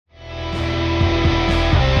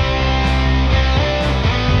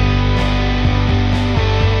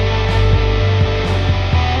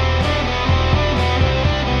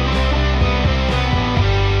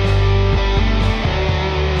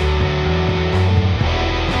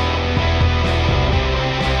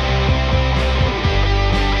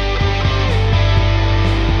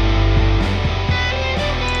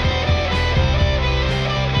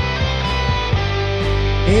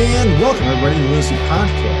Welcome, everybody, to the Lunacy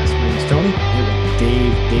Podcast. My name is Tony. I'm here with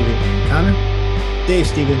Dave, David, and Connor. Dave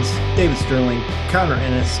Stevens, David Sterling, Connor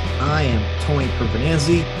Ennis. I am Tony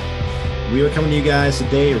Pervenanzi. We are coming to you guys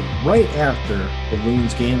today right after the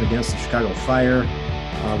Loons game against the Chicago Fire.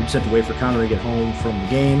 We just have to wait for Connor to get home from the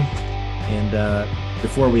game. And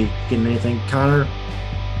before we get into anything, Connor,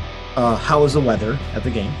 how was the weather at the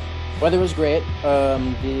game? Weather was great.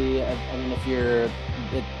 If you're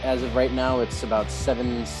as of right now, it's about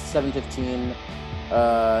 7:15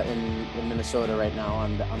 in Minnesota right now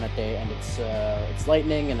on that day, and it's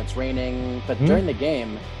lightning and it's raining. But during the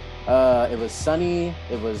game, it was sunny,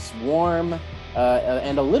 it was warm,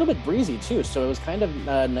 and a little bit breezy too. So it was kind of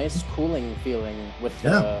a nice cooling feeling with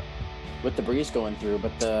the breeze going through.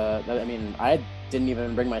 But I didn't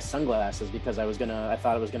even bring my sunglasses because I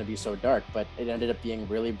thought it was gonna be so dark, but it ended up being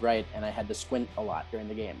really bright, and I had to squint a lot during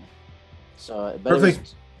the game. So, but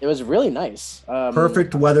Perfect. It was really nice.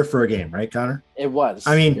 Perfect weather for a game, right, Connor? It was.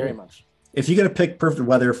 I mean, very much. If you got to pick perfect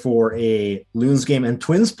weather for a Loons game, and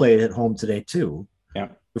Twins played at home today too. Yeah.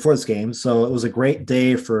 Before this game, so it was a great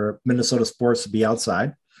day for Minnesota sports to be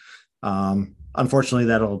outside. Unfortunately,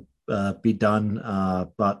 that'll be done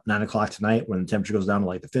about 9:00 tonight when the temperature goes down to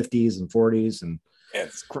like the 50s and 40s, and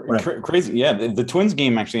it's crazy. Yeah, the Twins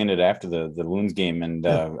game actually ended after the Loons game, and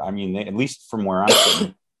at least from where I'm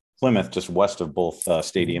sitting, Plymouth, just west of both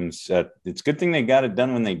stadiums. It's a good thing they got it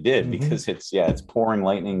done when they did, because it's pouring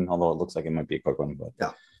lightning, although it looks like it might be a quick one.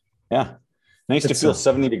 But yeah. Nice to feel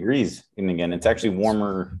 70 degrees. And again, it's actually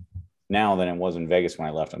warmer now than it was in Vegas when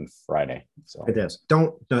I left on Friday. So it is.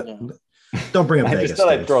 Don't bring up Vegas. I just thought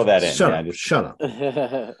I'd throw that in. Shut up.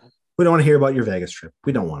 We don't want to hear about your Vegas trip.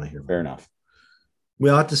 We don't want to hear. Fair enough.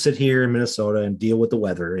 We'll have to sit here in Minnesota and deal with the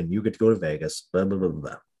weather, and you get to go to Vegas. Blah blah blah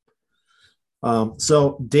blah.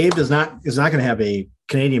 So Dave is not going to have a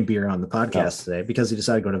Canadian beer on the podcast today because he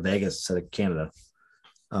decided to go to Vegas instead of Canada.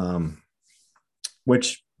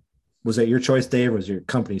 Which was that your choice, Dave, or was your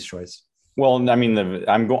company's choice? Well, I mean,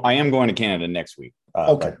 I am going to Canada next week.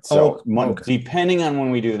 Okay. Depending on when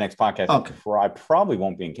we do the next podcast, I probably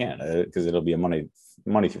won't be in Canada because it'll be a Monday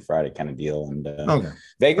through Friday kind of deal. And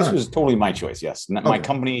Vegas was totally my choice. Yes, my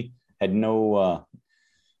company had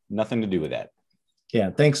nothing to do with that. Yeah,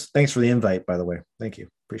 thanks for the invite, by the way. Thank you.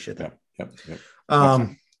 Appreciate that. Yep.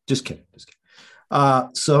 Just kidding.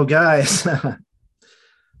 So guys,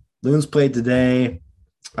 Loons played today.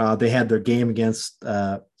 They had their game against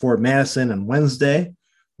Fort Madison on Wednesday,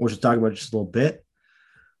 which we'll talk about just a little bit.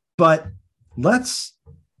 But let's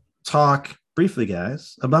talk briefly,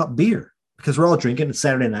 guys, about beer, because we're all drinking. It's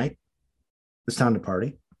Saturday night. It's time to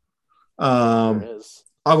party. There it is.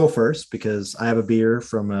 I'll go first because I have a beer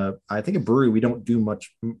from a brewery we don't do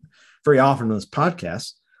much very often on this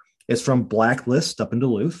podcast. It's from Blacklist up in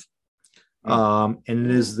Duluth. And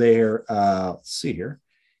it is their, let's see here,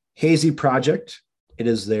 Hazy Project. It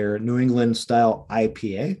is their New England style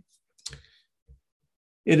IPA.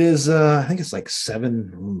 It is, I think it's like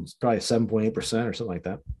probably 7.8% or something like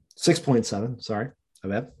that. 6.7. Sorry. I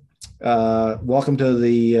bet. Welcome to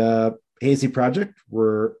the, Hazy Project,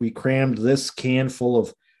 where we crammed this can full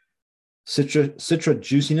of citra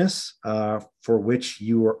juiciness, for which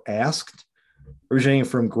you were asked. Originating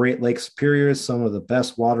from Great Lakes Superior, some of the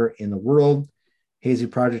best water in the world, Hazy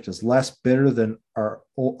Project is less bitter than our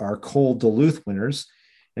cold Duluth winters,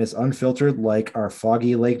 and it's unfiltered like our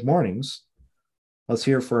foggy lake mornings. Let's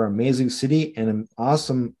hear for our amazing city and an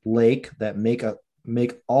awesome lake that make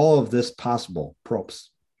all of this possible. Props.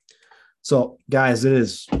 So, guys, it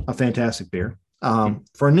is a fantastic beer.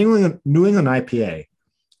 For a New England IPA,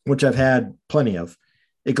 which I've had plenty of,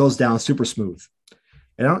 it goes down super smooth.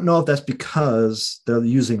 And I don't know if that's because they're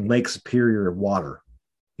using Lake Superior water.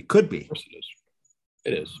 It could be. Of course it is.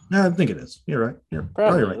 It is. No, I think it is. You're right. You're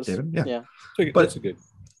probably right, David. Yeah. But it's a good.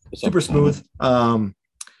 Super smooth. And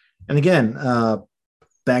again,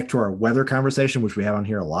 back to our weather conversation, which we have on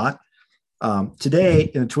here a lot. Today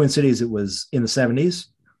in the Twin Cities, it was in the 70s.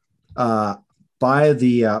 By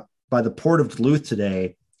the port of Duluth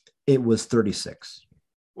today, it was 36.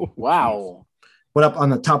 Wow. But up on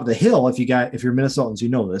the top of the hill, if you're Minnesotans, you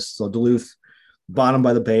know this. So Duluth, bottom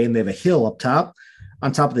by the bay, and they have a hill up top.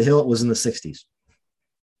 On top of the hill, it was in the 60s.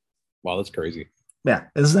 Wow, that's crazy. Yeah,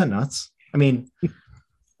 isn't that nuts? I mean,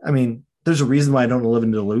 there's a reason why I don't live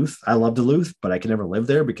in Duluth. I love Duluth, but I can never live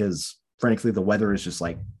there because, frankly, the weather is just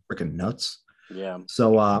like freaking nuts. Yeah.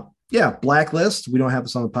 So, Blacklist. We don't have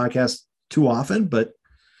this on the podcast too often, but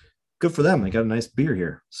good for them. They got a nice beer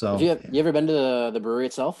here. So, have you ever been to the brewery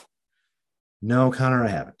itself? No, Connor, I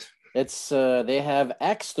haven't. It's they have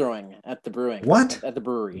axe throwing at the brewing. What? At the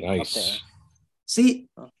brewery. Nice. Up there. See,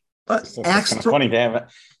 It's kind of funny to have it.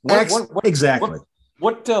 Exactly.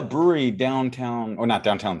 What brewery downtown, or not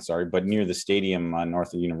downtown, sorry, but near the stadium north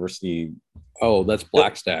of the university? Oh, that's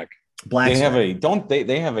Black Stack. They have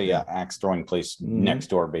a axe throwing place next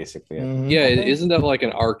door, basically. Yeah, isn't that like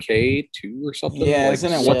an arcade too or something? Yeah, like,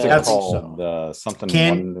 isn't it? What's it Yeah, called?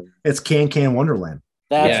 Something. It's Can Wonderland.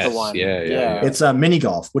 That's the one. Yeah. It's a mini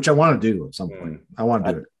golf, which I want to do at some point. I want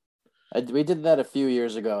to do it. We did that a few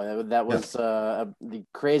years ago. That was the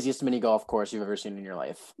craziest mini golf course you've ever seen in your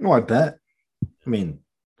life. No, I bet. I mean,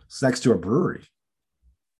 it's next to a brewery.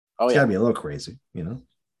 Oh, It's got to be a little crazy, you know?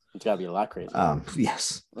 It's got to be a lot crazy.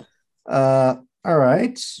 Yes. All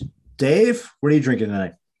right. Dave, what are you drinking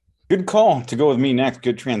tonight? Good call to go with me next.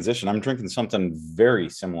 Good transition. I'm drinking something very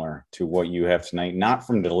similar to what you have tonight. Not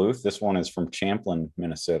from Duluth. This one is from Champlin,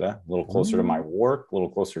 Minnesota. A little closer to my work, a little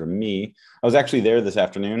closer to me. I was actually there this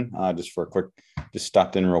afternoon just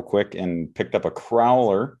stopped in real quick and picked up a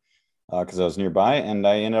Crowler because I was nearby. And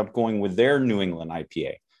I ended up going with their New England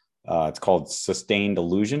IPA. It's called Sustained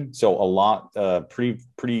Illusion. So a lot,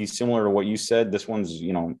 pretty similar to what you said. This one's,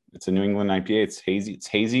 it's a New England IPA. It's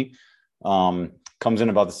hazy. Comes in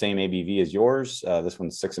about the same ABV as yours. This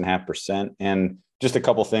one's 6.5%. And just a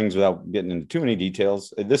couple things without getting into too many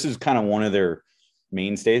details. This is kind of one of their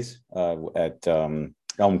mainstays at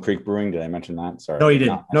Elm Creek Brewing. Did I mention that? Sorry. No, you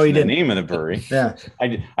didn't. No, you didn't. The name of the brewery. Yeah.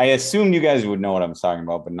 I assumed you guys would know what I'm talking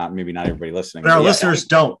about, but maybe not everybody listening. But our listeners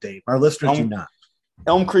don't, Dave. Our listeners do not.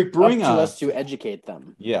 Elm Creek Brewing. Up to us to educate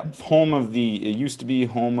them. Yeah, it used to be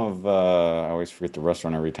home of, I always forget the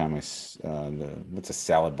restaurant every time what's a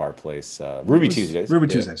salad bar place? Ruby Tuesdays. Ruby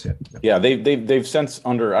Tuesdays, yeah. Yeah, they've since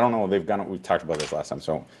I don't know, we talked about this last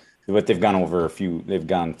time, but they've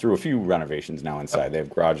gone through a few renovations now inside. They have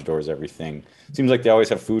garage doors, everything. Seems like they always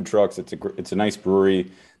have food trucks. It's a nice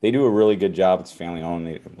brewery. They do a really good job. It's family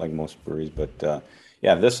owned, like most breweries, but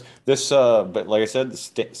but like I said,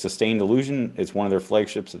 Sustained Illusion is one of their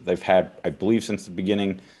flagships that they've had, I believe, since the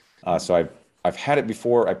beginning. So I've had it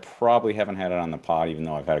before. I probably haven't had it on the pod, even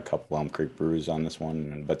though I've had a couple Elm Creek brews on this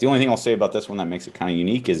one. But the only thing I'll say about this one that makes it kind of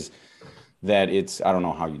unique is that I don't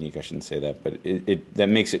know how unique, I shouldn't say that, but that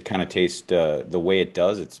makes it kind of taste the way it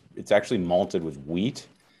does. It's actually malted with wheat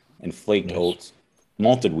and flaked oats,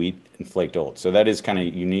 malted wheat and flaked oats. So that is kind of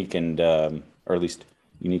unique or at least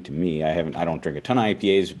unique to me. I don't drink a ton of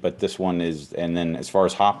IPAs, but this one is. And then as far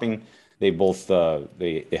as hopping, they both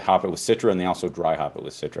they hop it with Citra and they also dry hop it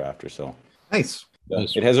with Citra after. So nice.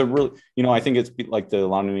 It has a really, I think it's like the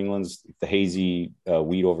La New England's, the hazy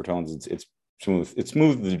wheat overtones. It's smooth. It's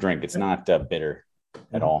smooth to drink. It's not bitter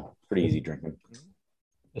at all. Pretty easy drinking.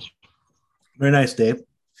 Very nice, Dave.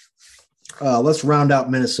 Let's round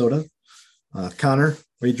out Minnesota. Connor,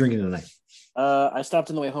 what are you drinking tonight? I stopped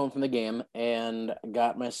on the way home from the game and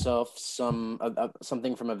got myself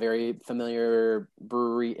something from a very familiar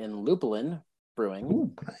brewery in Lupulin Brewing.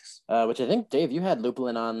 Ooh, nice. Which I think, Dave, you had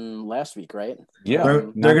Lupulin on last week, right? Yeah,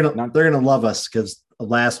 they're gonna love us because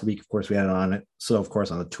last week, of course, we had it on it. So, of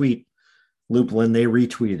course, on the tweet, Lupulin, they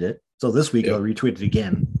retweeted it. So this week, I'll retweet it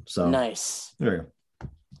again. So nice. There you go.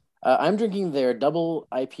 I'm drinking their double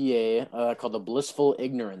IPA called the Blissful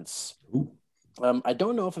Ignorance. Ooh. I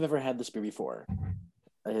don't know if I've ever had this beer before.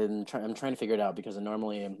 I'm trying to figure it out because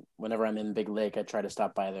normally whenever I'm in Big Lake, I try to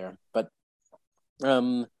stop by there. But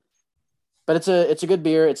it's a good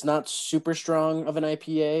beer. It's not super strong of an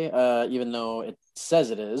IPA, even though it says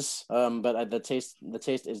it is. But the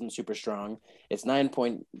taste isn't super strong. It's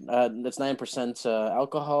 9%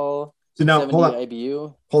 alcohol. So now, hold on.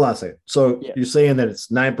 IBU. Hold on a second. So you're saying that it's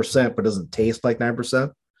 9%, but doesn't taste like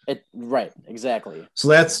 9%? Right, exactly. So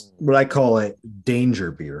that's what I call a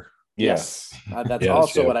danger beer. Yes, that's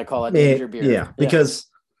also what I call a danger beer. Yeah, because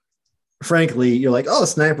frankly, you're like, oh,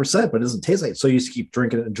 it's 9%, but it doesn't taste like it. So you just keep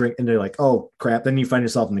drinking it and you're like, oh crap. Then you find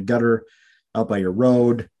yourself in the gutter out by your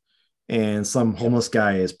road, and some homeless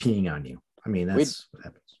guy is peeing on you. I mean, that's what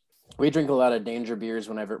happens. We drink a lot of danger beers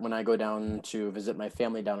when I go down to visit my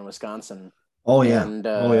family down in Wisconsin. Oh yeah. And,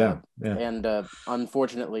 And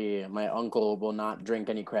unfortunately, my uncle will not drink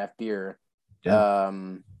any craft beer.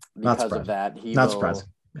 Because of that. Surprising.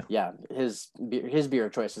 Yeah, his beer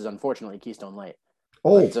choice is unfortunately Keystone Light.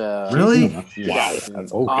 Oh, really? Wow,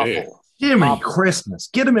 that's okay. awful. Get him in Christmas.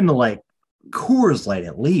 Get him into like Coors Light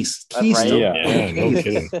at least. Keystone. Right? Yeah, no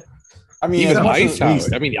kidding. I mean, even Ice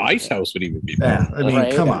House. I mean, the Ice House would even be better. Yeah, I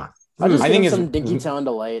mean, come on. I just think some Dinky Town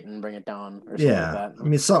Delight and bring it down. Or something like that. I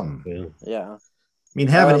mean, something. Yeah. I mean,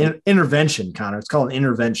 have an intervention, Connor. It's called an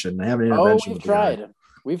intervention. Have an intervention.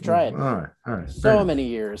 We've tried. All right. So many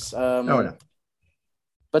years. But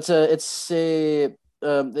it's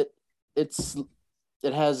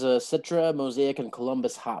It has a Citra, Mosaic, and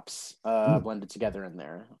Columbus hops blended together in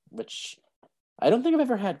there, which I don't think I've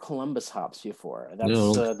ever had Columbus hops before.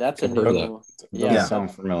 That's a new. Yeah,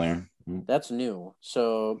 sound familiar. That's new.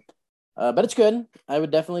 So, but it's good. I would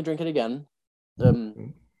definitely drink it again.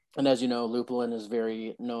 And as you know, Lupulin is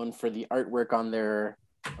very known for the artwork on their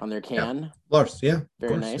can. Yeah.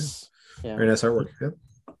 Very nice. Yeah. Very nice artwork. Yep.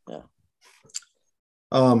 Yeah.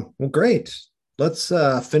 Well, great. Let's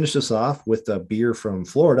finish this off with a beer from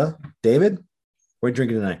Florida. David, what are you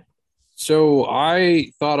drinking tonight? So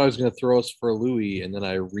I thought I was going to throw us for Louis, and then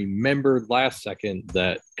I remembered last second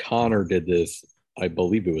that Connor did this. I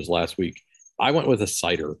believe it was last week. I went with a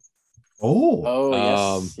cider.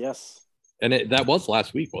 Oh, yes. And that was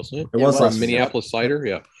last week, wasn't it? It was from Minneapolis Cider.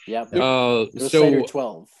 Yeah. Yeah. So Cider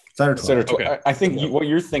 12. Cider 12. Okay. I think what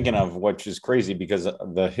you're thinking of, which is crazy, because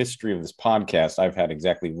the history of this podcast, I've had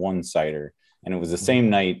exactly one cider. And it was the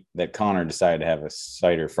same night that Connor decided to have a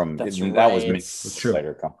cider from. That was Mixed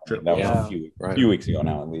Cider Company. True. That was a few weeks ago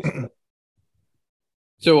now, at least.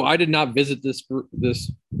 So I did not visit this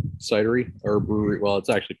cidery or brewery. Well,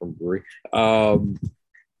 it's actually from a brewery.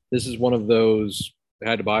 This is one of those I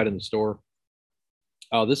had to buy it in the store.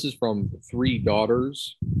 This is from Three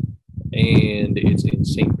Daughters, and it's in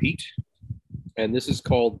St. Pete. And this is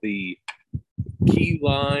called the Key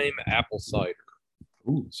Lime Apple Cider.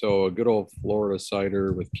 Ooh. So a good old Florida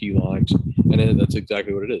cider with key limes, and then that's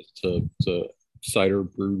exactly what it is. It's a cider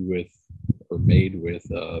brewed with or made with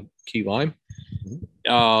key lime.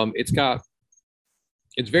 It's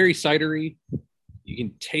very cidery. You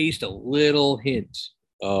can taste a little hint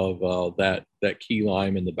of that key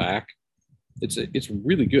lime in the back. It's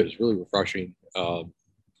really good. It's really refreshing.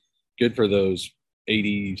 Good for those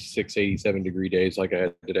 86, 87 degree days like I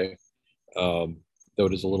had today. Though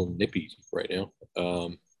it is a little nippy right now.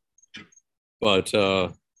 But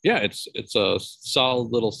it's a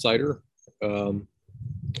solid little cider from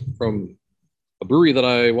a brewery that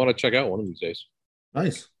I want to check out one of these days.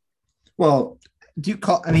 Nice. Well, I think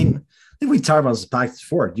we talked about this podcast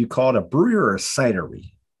before. Do you call it a brewery or a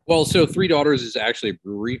cidery? Well, so Three Daughters is actually a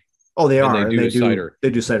brewery. Oh, they are. They do cider. They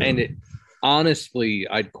do cider. And honestly,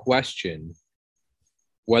 I'd question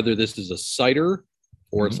whether this is a cider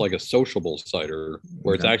or it's like a sociable cider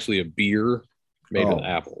where it's actually a beer made with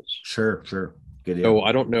apples. Sure. Good deal. So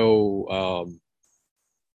I don't know.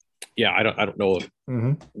 I don't know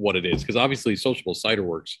what it is, because obviously Sociable Cider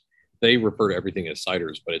Works, they refer to everything as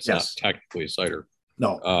ciders, but it's not technically a cider.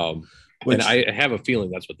 No. And I have a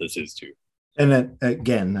feeling that's what this is too. And then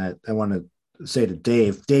again, I want to say to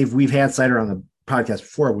Dave, we've had cider on the podcast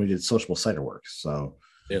before when we did Sociable Cider Works. So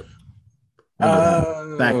yeah.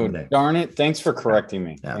 Back in the day. Darn it. Thanks for correcting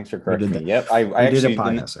me. Yeah, Thanks for correcting me. Yep. I actually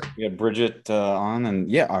we had Bridget on,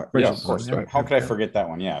 and of course. How could I forget that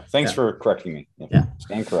one? Yeah. Thanks for correcting me. Yep. Yeah.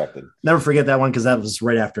 Stand corrected. Never forget that one, because that was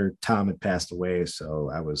right after Tom had passed away.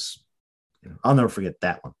 So I'll never forget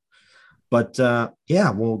that one. But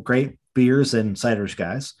great beers and ciders,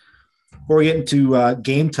 guys. Before we get into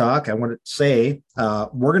game talk, I want to say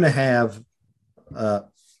we're going to have,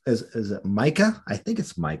 is it Micah? I think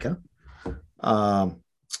it's Micah. Micah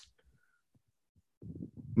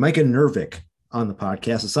Nervik on the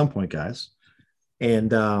podcast at some point, guys.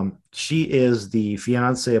 And she is the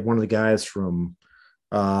fiance of one of the guys from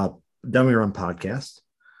Dummy Run podcast.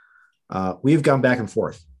 We've gone back and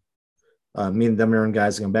forth. Me and Dummy Run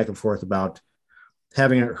guys have gone back and forth about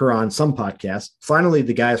having her on some podcast. Finally,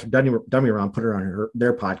 the guys from Dummy Run put her on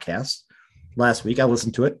their podcast last week. I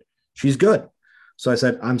listened to it. She's good. So I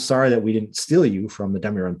said, I'm sorry that we didn't steal you from the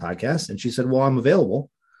Dummy Run podcast. And she said, well, I'm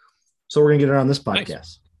available. So we're going to get her on this podcast.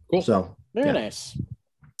 Nice. Cool. So very nice.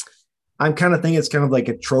 I'm kind of thinking it's kind of like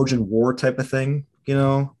a Trojan War type of thing,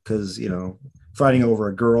 because, fighting over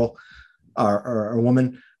a girl or a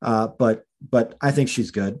woman. But I think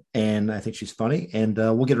she's good, and I think she's funny, and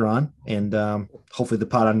we'll get her on. And hopefully the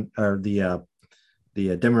Dummy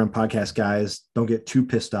Run podcast guys don't get too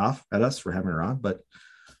pissed off at us for having her on, but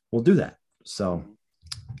we'll do that. So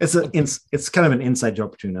it's kind of an inside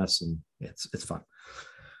joke between us, and it's fun.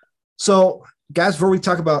 So, guys, before we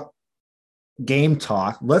talk about game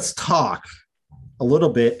talk, let's talk a little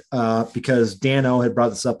bit because Dano had brought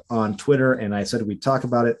this up on Twitter, and I said we'd talk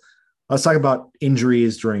about it. Let's talk about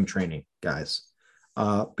injuries during training, guys,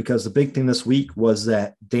 because the big thing this week was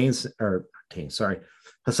that Hassani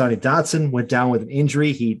Dotson went down with an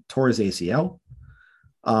injury. He tore his ACL.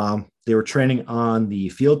 They were training on the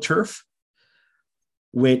field turf,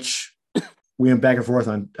 which we went back and forth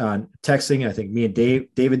on texting. I think me and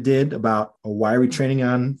David did about why are we training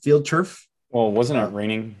on field turf? Well, wasn't it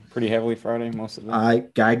raining pretty heavily Friday most of the day?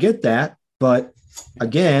 I get that, but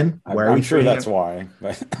again, why are I'm we sure training that's why.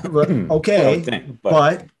 But okay,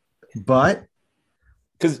 but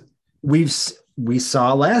because we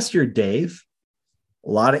saw last year, Dave, a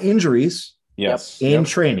lot of injuries yes, in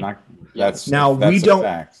training. That's we a don't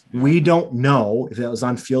fact. we don't know if that was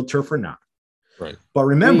on field turf or not. Right. But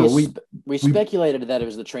remember, we speculated that it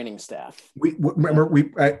was the training staff.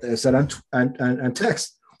 I said on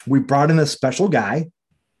text, we brought in a special guy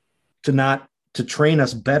to train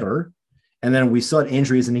us better, and then we saw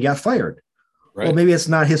injuries and he got fired. Right. Well, maybe it's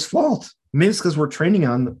not his fault. Maybe it's because we're training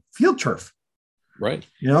on the field turf. Right.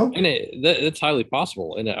 And it's highly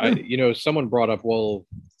possible. And someone brought up,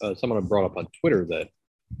 someone brought up on Twitter that,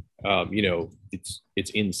 it's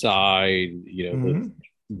inside, the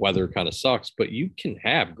weather kind of sucks, but you can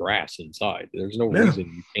have grass inside. There's no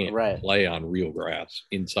reason you can't play on real grass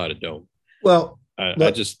inside a dome. Well,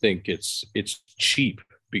 I just think it's cheap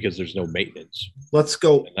because there's no maintenance. Let's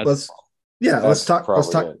go. Let's talk about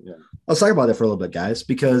that for a little bit, guys,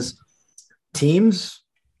 because teams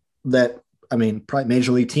probably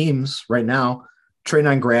major league teams right now train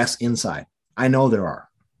on grass inside. I know there are.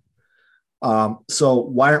 So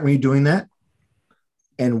why aren't we doing that?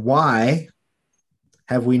 And why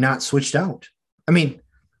have we not switched out? I mean,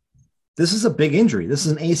 this is a big injury. This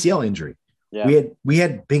is an ACL injury. Yeah. We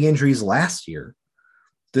had big injuries last year.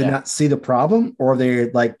 Did not see the problem, or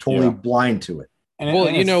they're like totally blind to it.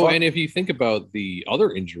 And if you think about the other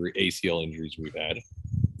ACL injuries we've had,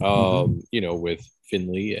 with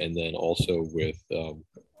Finley and then also with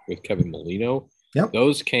Kevin Molino,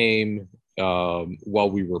 those came while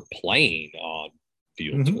we were playing on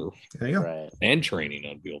field turf. There you go. And training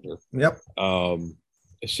on field turf. Yep.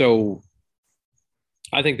 So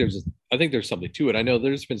I think there's something to it. I know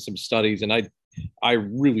there's been some studies, and I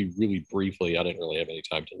really, really briefly, I didn't really have any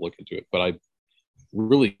time to look into it, but I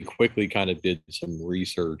really quickly kind of did some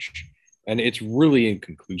research, and it's really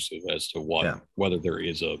inconclusive as to whether there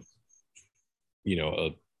is a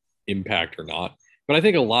impact or not. But I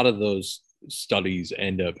think a lot of those studies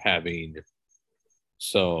end up having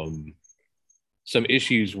some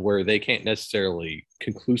issues where they can't necessarily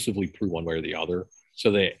conclusively prove one way or the other. So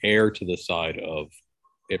they err to the side of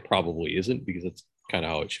it probably isn't, because it's kind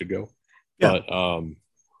of how it should go. Yeah. But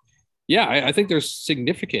I think there's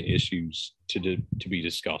significant issues to be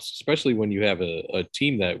discussed, especially when you have a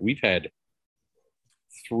team that we've had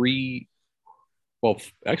four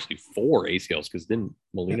ACLs, because didn't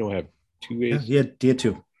Molino have two ACLs? Yeah, he had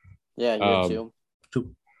two. Yeah, he had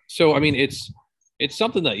two. So, I mean, it's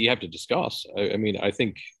something that you have to discuss. I mean, I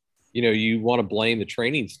think, you want to blame the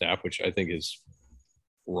training staff, which I think is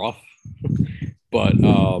rough, but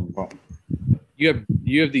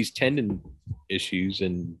you have these tendon issues,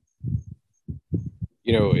 and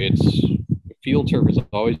it's field turf has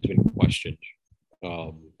always been questioned.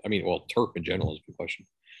 Turf in general has been questioned.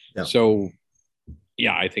 Yeah. So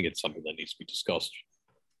I think it's something that needs to be discussed.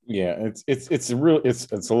 Yeah,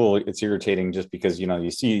 it's irritating just because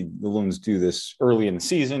you see the Loons do this early in the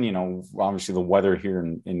season. Obviously the weather here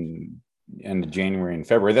in end of January and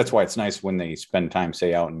February. That's why it's nice when they spend time,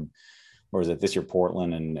 say, out in, or is it this year,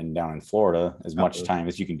 Portland and down in Florida, as much time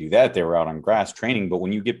as you can do that. They were out on grass training. But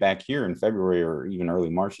when you get back here in February or even early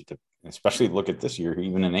March, especially look at this year,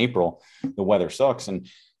 even in April, the weather sucks. And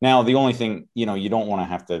now the only thing, you don't want to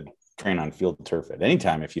have to train on field turf at any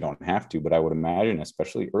time if you don't have to. But I would imagine,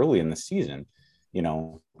 especially early in the season,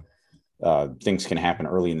 things can happen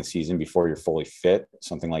early in the season before you're fully fit,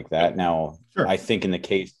 something like that. Now, sure. I think in the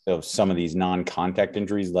case of some of these non-contact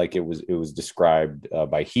injuries, like it was described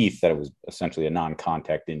by Heath, that it was essentially a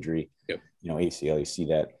non-contact injury. Yep. ACL, you see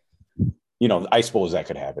that. I suppose that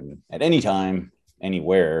could happen at any time,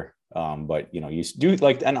 anywhere. But you do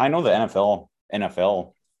and I know the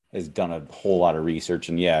NFL has done a whole lot of research,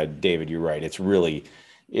 and yeah, David, you're right.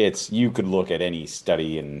 You could look at any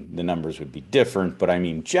study and the numbers would be different, but I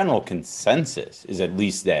mean, general consensus is at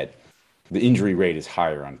least that the injury rate is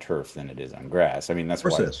higher on turf than it is on grass. I mean, that's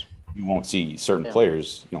why you won't see certain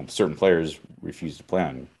players, certain players refuse to play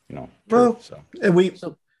on, turf.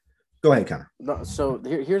 Go ahead, Connor. No, so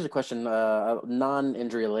here's a question,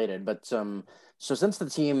 non-injury related, but so since the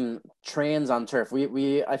team trains on turf,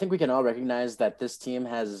 I think we can all recognize that this team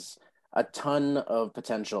has a ton of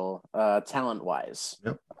potential, talent-wise.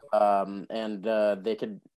 Yep. And they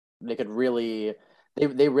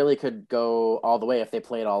really could go all the way if they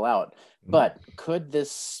play it all out. Mm-hmm. But could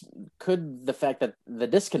the fact that the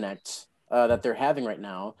disconnect that they're having right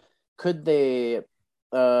now, could it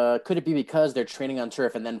be because they're training on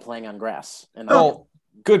turf and then playing on grass?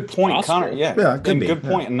 Good point, Connor. Yeah, good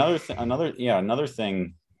point. Another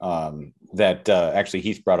thing that actually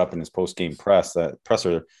Heath brought up in his post-game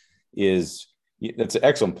presser is, That's an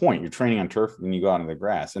excellent point. You're training on turf when you go out on the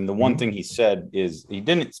grass. And the one thing he said is he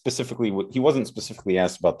wasn't specifically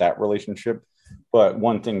asked about that relationship, but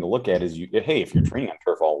one thing to look at is hey, if you're training on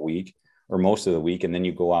turf all week or most of the week, and then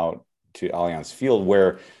you go out to Allianz Field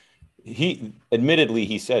where he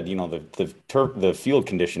said, the field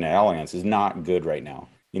condition at Allianz is not good right now.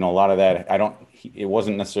 A lot of that, it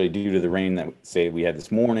wasn't necessarily due to the rain that say we had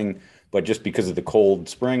this morning, but just because of the cold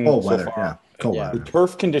spring. Cold weather. The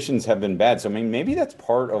turf conditions have been bad. So I mean, maybe that's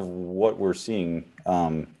part of what we're seeing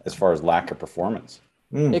as far as lack of performance.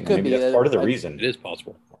 It could be that's part of the reason. It is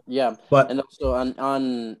possible. Yeah, but and also in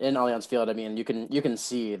Allianz Field, I mean, you can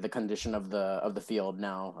see the condition of the field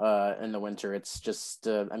now in the winter. It's just,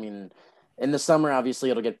 I mean, in the summer, obviously,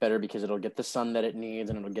 it'll get better because it'll get the sun that it needs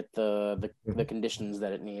and it'll get the conditions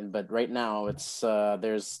that it needs. But right now, it's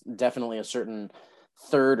there's definitely a certain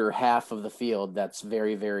third or half of the field that's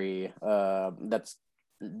very, very that's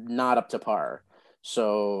not up to par.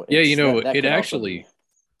 So yeah, it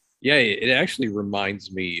actually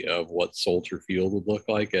reminds me of what Soldier Field would look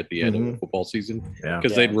like at the end of a football season,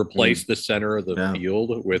 because they'd replace the center of the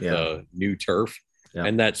field with new turf,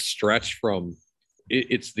 and that stretch from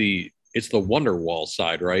it's the Wonderwall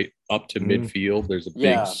side, right, up to midfield. There's a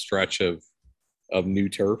big stretch of new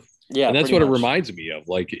turf, and that's what it reminds me of.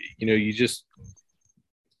 Like, you just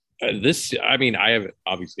this. I mean, I haven't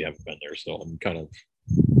been there, so I'm kind of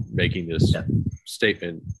making this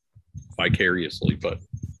statement vicariously, but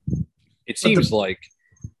it seems like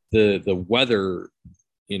the weather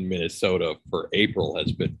in Minnesota for April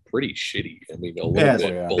has been pretty shitty. I mean, a little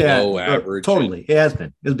bit below average. Totally. It's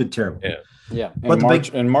been terrible. Yeah.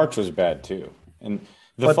 And March was bad too. And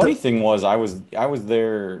the funny thing was I was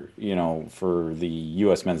there, for the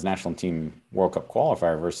U.S. men's national team World Cup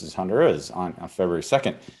qualifier versus Honduras on February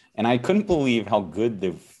 2nd. And I couldn't believe how good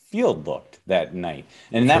the field looked that night.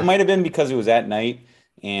 And that might have been because it was at night.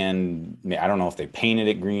 And I don't know if they painted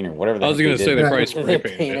it green or whatever. I was going to say they probably spray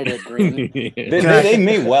painted it green. They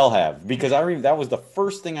may well have, because that was the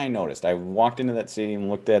first thing I noticed. I walked into that stadium,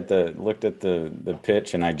 looked at the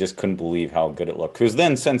pitch, and I just couldn't believe how good it looked. Because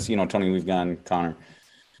then, since Tony, we've gone, Connor,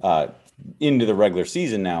 into the regular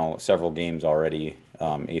season now, several games already,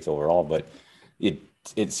 8th overall, but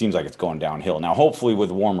it seems like it's going downhill now. Hopefully, with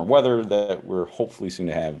warmer weather that we're hopefully soon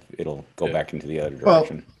to have, it'll go back into the other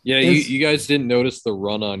direction. Yeah, you guys didn't notice the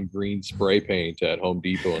run on green spray paint at Home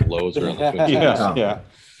Depot and Lowe's around the Twin Cities. Yeah.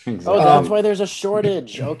 Exactly. Oh, that's why there's a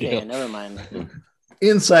shortage. Okay, never mind.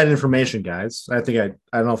 Inside information, guys. I think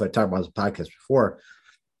I don't know if I talked about this podcast before,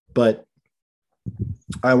 but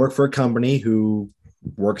I work for a company who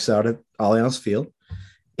works out at Allianz Field,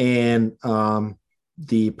 and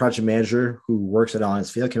the project manager who works at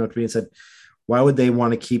Allianz Field came up to me and said, why would they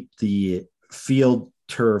want to keep the field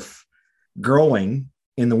turf growing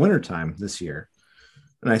in the wintertime this year?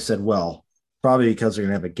 And I said, well, probably because they're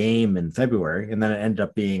going to have a game in February. And then it ended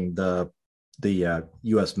up being the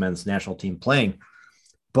U.S. men's national team playing.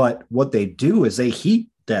 But what they do is they heat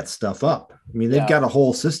that stuff up. I mean, they've got a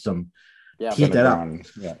whole system to heat that up.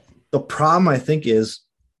 Yeah. The problem, I think, is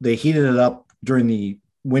they heated it up during the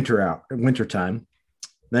winter time.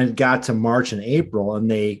 Then it got to March and April, and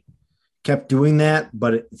they kept doing that,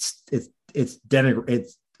 but it's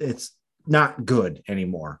not good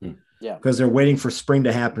anymore. Yeah, because they're waiting for spring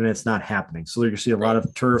to happen, and it's not happening. So you're seeing a lot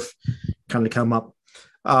of turf kind of come up.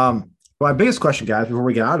 My biggest question, guys, before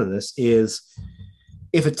we get out of this, is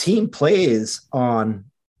if a team plays on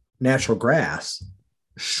natural grass,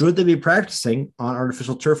 should they be practicing on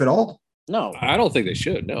artificial turf at all? No, I don't think they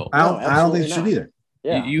should. No, I don't think they should either.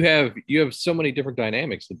 Yeah. You have so many different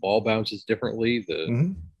dynamics. The ball bounces differently.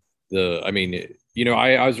 I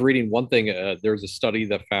was reading one thing. There was a study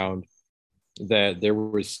that found that there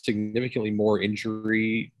was significantly more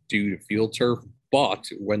injury due to field turf, but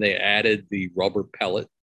when they added the rubber pellet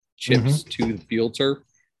chips to the field turf,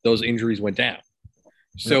 those injuries went down.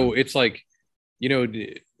 So it's like,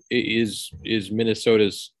 is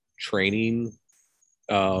Minnesota's training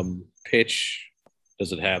pitch?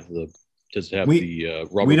 Does it have the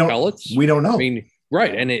rubber pellets? We don't know. I mean,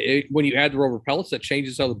 right. And when you add the rubber pellets, that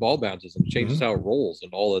changes how the ball bounces and changes how it rolls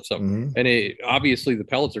and all that stuff. And obviously the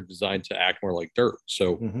pellets are designed to act more like dirt.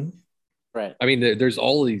 So, right. I mean, there's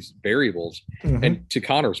all these variables. And to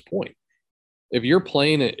Connor's point, if you're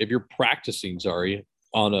practicing,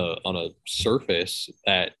 on a surface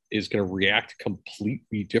that is going to react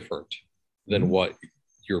completely different than what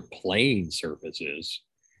your playing surface is,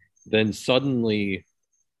 then suddenly,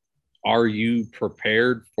 are you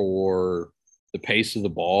prepared for the pace of the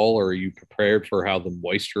ball, or are you prepared for how the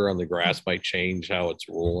moisture on the grass might change how it's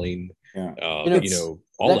rolling? Yeah.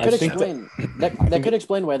 All that could stuff. explain that could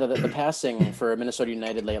explain why the passing for Minnesota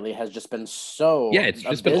United lately has just been so it's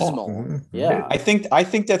just been abysmal. awful. Yeah, I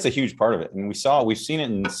think that's a huge part of it, and we've seen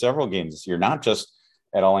it in several games this year, not just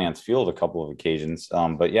at Allianz Field a couple of occasions,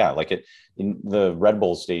 but yeah, like in the Red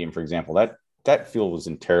Bull Stadium, for example, that field was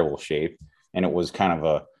in terrible shape, and it was kind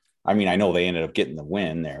of I know they ended up getting the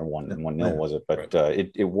win there, 1-0 was it, but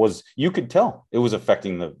it was, you could tell it was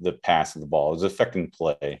affecting the pass of the ball, it was affecting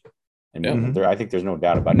play. And I think there's no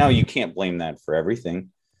doubt about it. Now, you can't blame that for everything,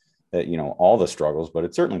 that all the struggles, but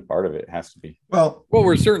it's certainly part of it. It has to be. Well,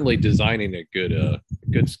 we're certainly designing a good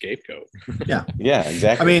scapegoat. Yeah,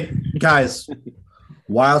 exactly. I mean, guys,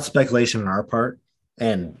 wild speculation on our part,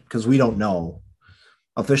 and because we don't know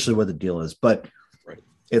officially what the deal is, but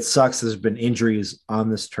it sucks. There's been injuries on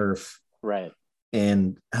this turf, right?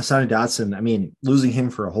 And Hassani Dotson, I mean, losing him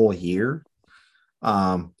for a whole year,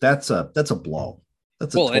 that's a blow.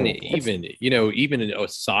 And even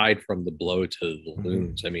aside from the blow to the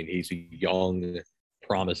Loons, I mean, he's a young,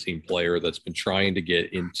 promising player that's been trying to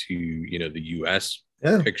get into the U.S.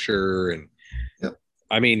 picture, and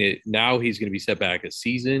I mean, now he's going to be set back a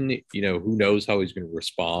season. Who knows how he's going to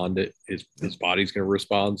respond? His body's going to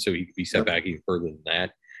respond, so he could be set back even further than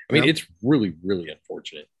that. I mean, it's really, really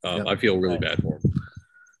unfortunate. I feel really bad for him.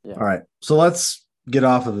 Yeah. All right, so let's get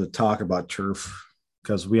off of the talk about turf,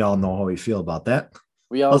 because we all know how we feel about that.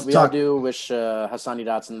 We all do wish Hassani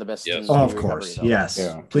Dotson the best. Yes. Of course, yes.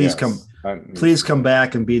 Yeah. Please come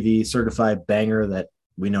back and be the certified banger that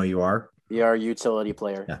we know you are. You are a utility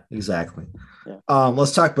player. Yeah, exactly. Yeah.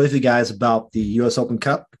 Let's talk briefly, guys, about the U.S. Open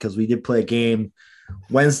Cup, because we did play a game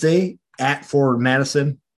Wednesday at Forward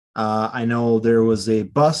Madison. I know there was a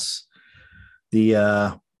bus, the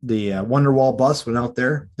Wonderwall bus went out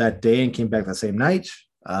there that day and came back that same night.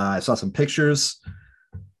 I saw some pictures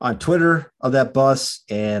on Twitter of that bus,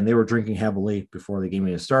 and they were drinking heavily before the game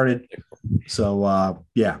even started. So,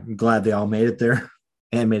 I'm glad they all made it there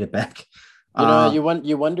and made it back. You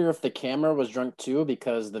wonder if the camera was drunk too,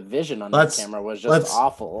 because the vision on that camera was just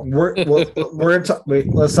awful. Let's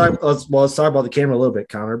talk about the camera a little bit,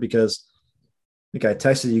 Connor, because I think I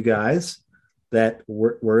texted you guys that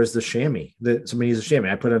where is the chamois? That somebody needs a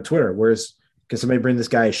chamois. I put it on Twitter. Can somebody bring this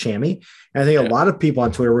guy a chamois? And I think a lot of people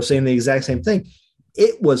on Twitter were saying the exact same thing.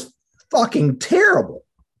 It was fucking terrible.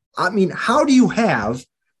 I mean, how do you have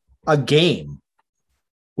a game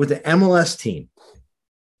with the MLS team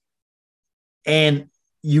and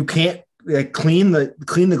you can't clean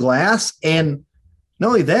the glass, and not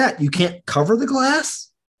only that, you can't cover the glass?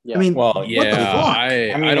 Yeah. I mean, what the fuck?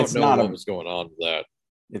 I don't know what was going on with that.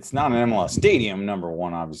 It's not an MLS stadium, number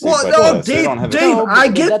one, obviously. Well, no, Dave, I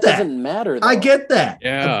get that. Doesn't matter, though. I get that.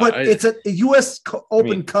 Yeah, but it's a U.S.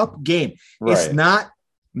 Open Cup game. Right. It's not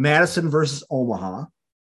Madison versus Omaha.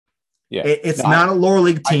 Yeah, it's not a lower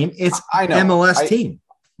league team. It's MLS team.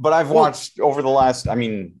 But I've watched over the last. I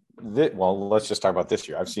mean, let's just talk about this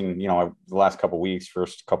year. I've seen, the last couple of weeks,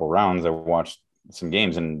 first couple of rounds, I watched some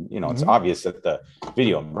games, and it's obvious that the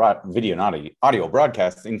video, not audio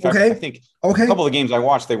broadcast. In fact, I think a couple of games I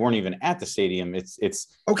watched, they weren't even at the stadium. It's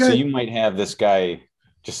okay. So you might have this guy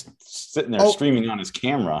just sitting there streaming on his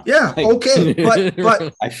camera. Yeah.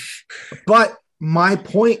 But my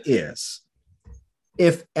point is,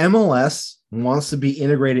 if MLS wants to be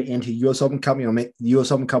integrated into U.S. Open Cup, make the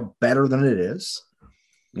U.S. Open Cup better than it is,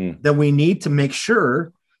 then we need to make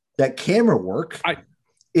sure that camera work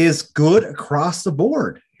is good across the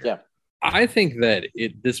board. Yeah. I think that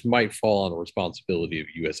this might fall on the responsibility of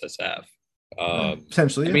USSF.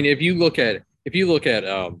 Potentially. I mean, if you look at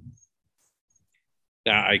now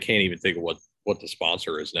I can't even think of what the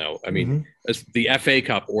sponsor is now. I mean, it's the FA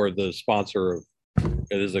Cup, or the sponsor of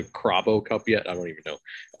is a Crabo Cup yet? I don't even know.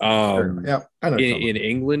 I know in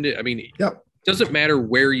England, I mean, doesn't matter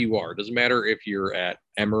where you are. Doesn't matter if you're at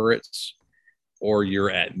Emirates or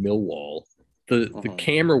you're at Millwall. The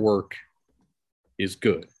camera work is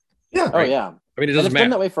good. Yeah. Right? Oh yeah. I mean, it doesn't matter. It's been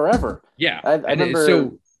that way forever. Yeah. I remember.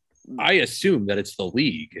 So I assume that it's the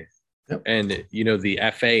league, and the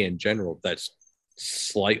FA in general that's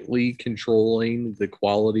slightly controlling the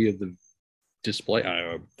quality of the display.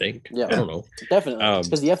 I think. Yeah. I don't know. Definitely,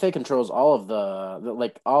 because the FA controls all of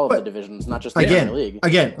the divisions, not just the Premier League.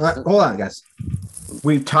 Again, hold on, guys.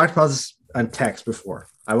 We've talked about this on text before.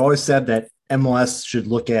 I've always said that MLS should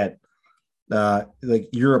look at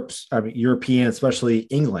European, especially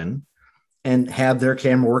England, and have their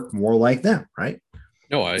camera work more like them, right?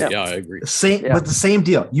 No, I agree. But the same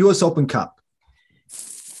deal. U.S. Open Cup.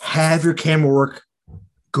 Have your camera work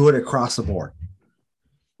good across the board.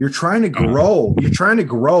 You're trying to grow. You're trying to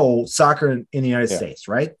grow soccer in the United States,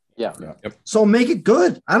 right? Yeah. So make it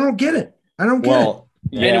good. I don't get it. I don't get it. Well,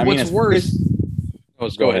 yeah. And what's worse?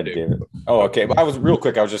 Go ahead, David. Oh, okay. But I was real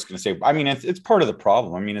quick. I was just going to say. I mean, it's part of the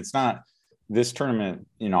problem. I mean, it's not. This tournament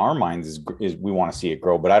in our minds is we want to see it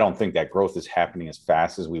grow, but I don't think that growth is happening as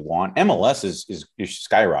fast as we want. MLS is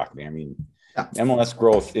skyrocketing. I mean, MLS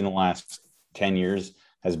growth in the last 10 years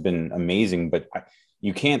has been amazing, but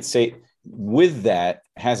you can't say with that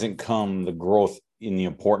hasn't come the growth in the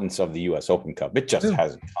importance of the US Open Cup. It just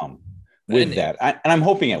hasn't come with that. And I'm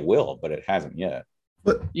hoping it will, but it hasn't yet.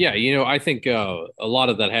 But yeah, I think a lot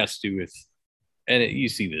of that has to do with, and you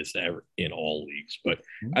see this in all leagues, but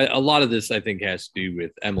a lot of this I think has to do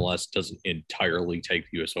with MLS doesn't entirely take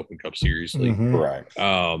the US Open Cup seriously. Correct.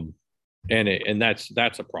 And that's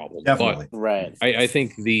a problem. Definitely. But Right. I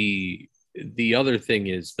think the other thing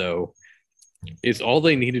is though, is all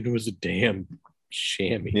they needed was a damn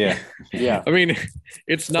chamois. Yeah. Yeah. I mean,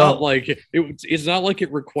 it's not like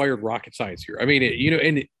it required rocket science here. I mean,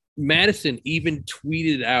 and Madison even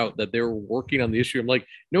tweeted out that they were working on the issue. I'm like,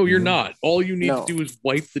 no, you're not. All you need to do is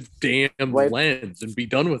wipe the damn lens and be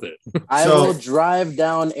done with it. I will drive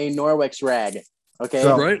down a Norwex rag. Okay,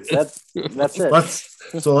 right? That's it.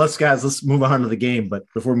 Let's move on to the game. But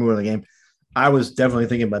before we move on to the game, I was definitely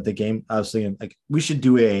thinking about the game. I was thinking like we should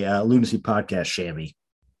do a lunacy podcast chamois.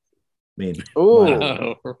 I mean,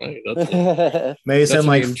 Right. maybe send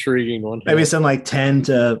like intriguing one. Maybe send like 10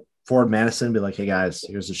 to Ford Madison. Be like, hey guys,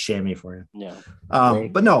 here's a chamois for you. Yeah.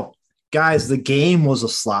 But no, guys, the game was a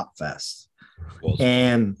slop fest,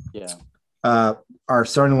 and our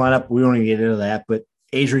starting lineup. We don't even get into that, but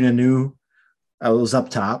Adrian Anu was up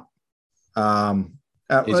top. No,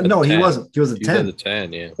 he wasn't. He was a 10. The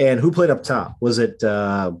 10, yeah. And who played up top? Was it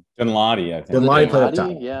Dunladi? I think Dunladi played up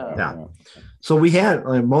top. Yeah. So we had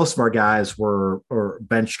most of our guys were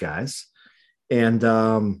bench guys, and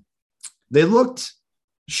they looked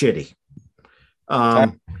shitty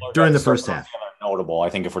during the first half. Notable, I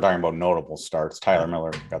think, if we're talking about notable starts, Tyler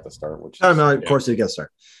Miller got the start. Tyler Miller, of course, he got the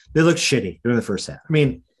start. They looked shitty during the first half. I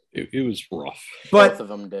mean, it was rough. But both of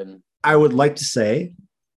them did. I would like to say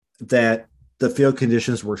that the field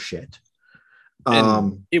conditions were shit.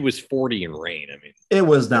 It was 40 and rain. I mean, it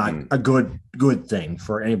was not a good thing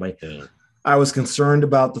for anybody. Yeah. I was concerned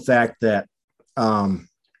about the fact that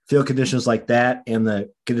field conditions like that and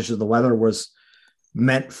the conditions of the weather was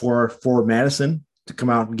meant for Madison to come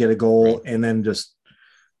out and get a goal, and then just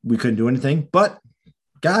we couldn't do anything. But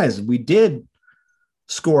guys, we did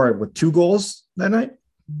score with 2 goals that night.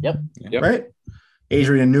 Yep. Right.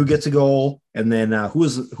 Adrian Anu gets a goal, and then who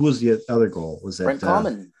was the other goal? Was it Brent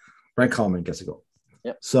Coleman? Brent Coleman gets a goal.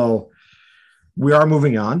 Yep. So we are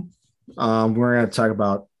moving on. We're going to talk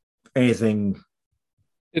about anything.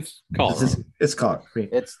 It's Colorado. It's Colorado.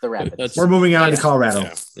 It's the Rapids. We're moving on to Colorado.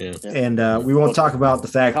 Yeah. And we won't talk about the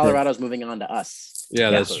fact Colorado's moving on to us. Yeah,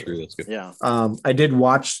 that's true. That's good. Yeah. I did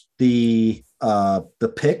watch the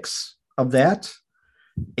picks of that,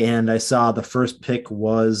 and I saw the first pick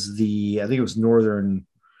was I think it was Northern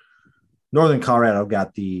Colorado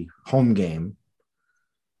got the home game.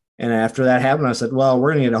 And after that happened, I said, well,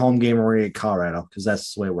 we're going to get a home game and we're going to get Colorado because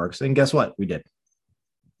that's the way it works. And guess what? We did.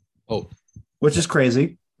 Oh. Which is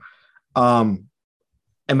crazy. Am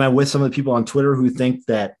I with some of the people on Twitter who think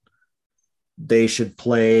that they should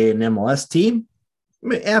play an MLS team? I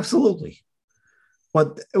mean, absolutely.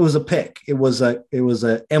 But it was a pick. It was a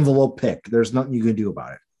envelope pick. There's nothing you can do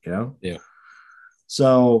about it, Yeah.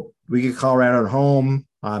 So we get Colorado at home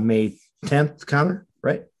on May 10th, Connor,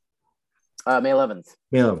 right? May 11th.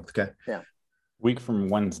 May 11th, okay. Yeah. Week from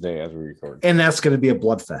Wednesday as we record. And that's going to be a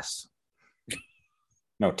bloodfest.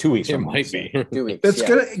 No, 2 weeks. It from might be. 2 weeks. It's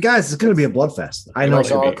gonna be a bloodfest. I know.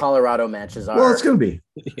 Like all Colorado matches are. Well, it's gonna be.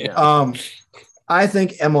 Yeah. I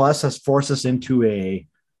think MLS has forced us into a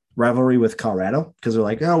rivalry with Colorado because they're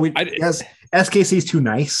like, SKC's too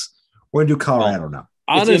nice. We're gonna do Colorado now.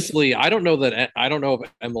 Honestly, I don't know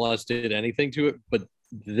if MLS did anything to it, but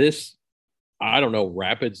this, I don't know,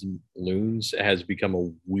 Rapids and Loons has become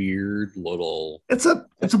a weird little. It's a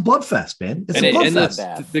bloodfest, man. It's a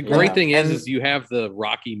bloodfest. The great thing is you have the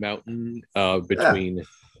Rocky Mountain between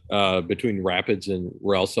Rapids and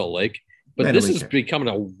Real Salt Lake, but this is becoming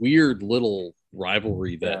a weird little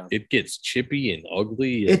rivalry that it gets chippy and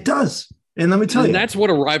ugly. It does, and let me tell you, that's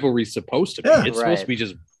what a rivalry is supposed to be. It's supposed to be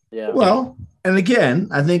just. Yeah. Well, and again,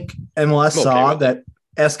 I think MLS saw that.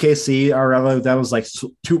 SKC, our rivalry, that was like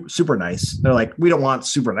super nice. They're like, we don't want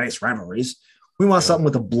super nice rivalries. We want something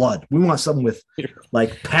with the blood. We want something with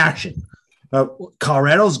like passion.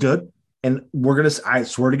 Colorado's good, and I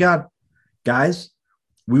swear to God, guys,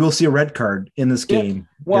 we will see a red card in this game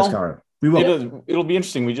against Colorado. We will. It'll be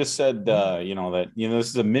interesting. We just said that this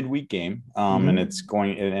is a midweek game, and it's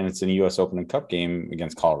a U.S. Open and Cup game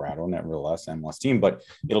against Colorado, nevertheless, MLS team. But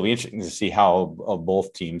it'll be interesting to see how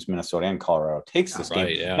both teams, Minnesota and Colorado, takes this game.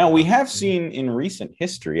 Yeah. Now we have seen in recent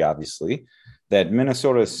history, obviously, that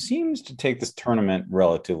Minnesota seems to take this tournament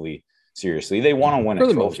relatively seriously. They want to win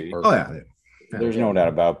a trophy. Oh yeah, there's no doubt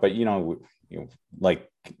about it. But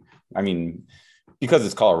because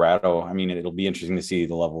it's Colorado, I mean, it'll be interesting to see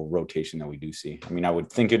the level of rotation that we do see. I mean, I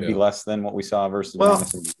would think it'd be less than what we saw versus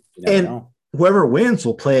Madison. And whoever wins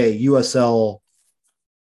will play a USL.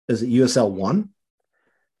 Is it USL 1?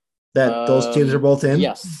 That those teams are both in?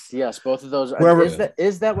 Yes, both of those. Whoever,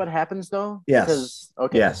 is that what happens though? Yes.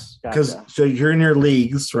 Okay. Yes. Because so you're in your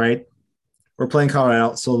leagues, right? We're playing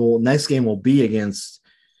Colorado, so the next game will be against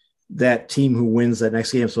that team who wins that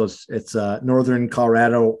next game. So it's Northern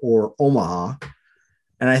Colorado or Omaha.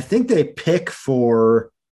 And I think they pick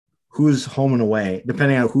for who's home and away,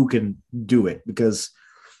 depending on who can do it. Because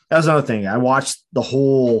that was another thing. I watched the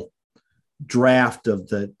whole draft of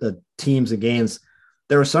the teams and games.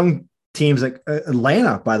 There were some teams like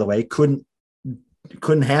Atlanta, by the way, couldn't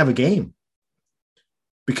have a game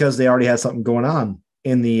because they already had something going on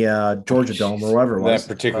in the Georgia Dome or whatever it was.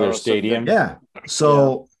 That particular stadium. Yeah.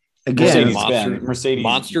 So again, Mercedes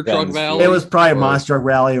Monster Truck Valley. It was probably Monster Truck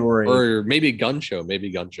Valley or maybe a gun show.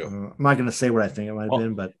 I'm not going to say what I think it might have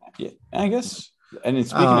been, but yeah, I guess. And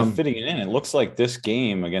speaking of fitting it in, it looks like this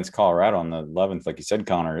game against Colorado on the 11th, like you said,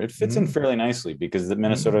 Connor, it fits in fairly nicely because the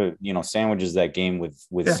Minnesota, sandwiches that game with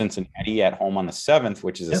Cincinnati at home on the 7th,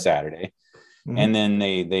 which is a Saturday, and then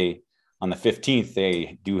they on the 15th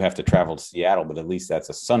they do have to travel to Seattle, but at least that's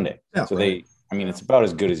a Sunday. Yeah, so it's about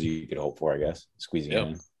as good as you could hope for, I guess, squeezing it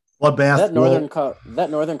in. That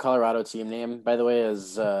Northern Colorado team name, by the way,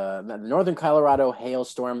 is Northern Colorado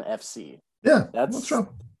Hailstorm FC. Yeah, that's true.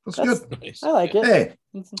 That's good. Nice. I like it. Hey,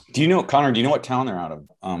 do you know, Connor? Do you know what town they're out of?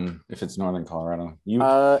 If it's Northern Colorado,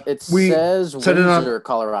 says Windsor,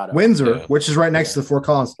 Colorado. Windsor, which is right next to the Fort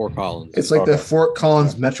Collins. Fort Collins. It's like the Fort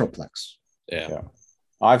Collins Metroplex. Yeah.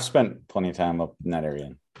 I've spent plenty of time up in that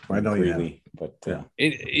area. I know you have. But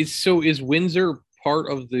is Windsor part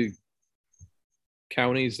of the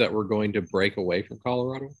counties that were going to break away from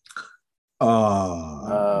Colorado?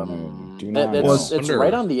 It's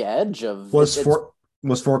right on the edge of. Was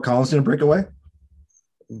Fort Collins going to break away?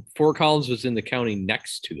 Fort Collins was in the county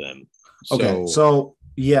next to them. Okay, so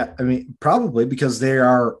yeah, I mean, probably because they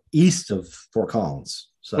are east of Fort Collins.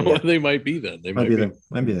 So well, they might be then. They might be.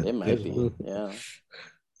 It might be. Yeah.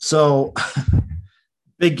 So,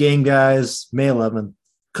 big game, guys. May 11th,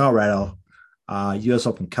 Colorado, U.S.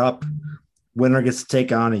 Open Cup. Winner gets to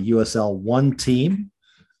take on a USL 1 team.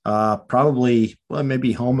 Probably,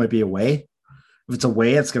 maybe home, maybe away. If it's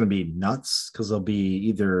away, it's going to be nuts because they'll be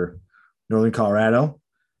either Northern Colorado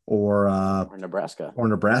or Nebraska.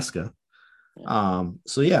 Yeah.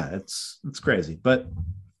 So yeah, it's crazy, but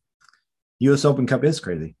U.S. Open Cup is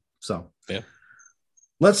crazy. So yeah,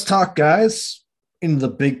 let's talk, guys, in the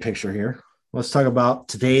big picture here. Let's talk about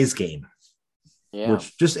today's game,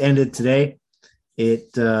 which just ended today.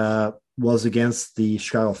 It was against the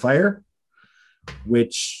Chicago Fire,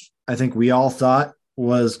 which I think we all thought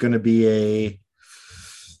was going to be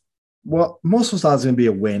most of us thought it was going to be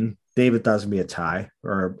a win. David thought it was going to be a tie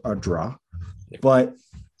or a draw. But,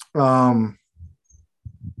 I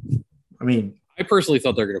mean, I personally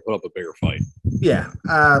thought they're going to put up a bigger fight. Yeah.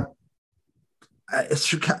 How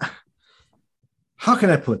can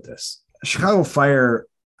I put this? Chicago Fire,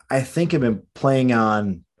 I think, have been playing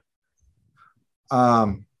on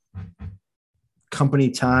company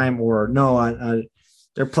time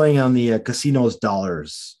they're playing on the casinos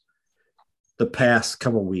dollars the past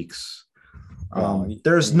couple weeks.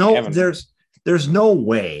 There's no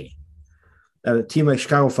way that a team like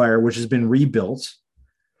Chicago Fire, which has been rebuilt,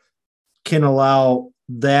 can allow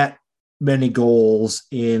that many goals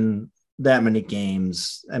in that many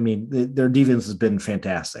games. I mean, their defense has been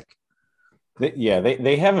fantastic.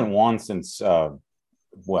 They haven't won since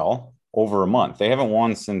over a month. They haven't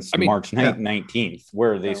won since March 19th,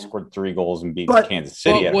 where they scored 3 goals and beat Kansas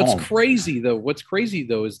City at home. What's crazy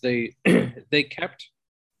though is they kept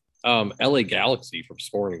LA Galaxy from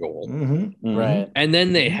scoring a goal. Mm-hmm. Right. And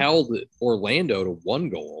then they held Orlando to 1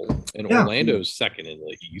 goal, and Orlando's second in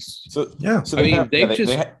the East. So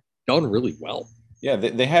they've done really well. Yeah,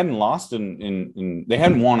 they hadn't lost in they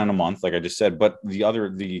hadn't won in a month, like I just said. But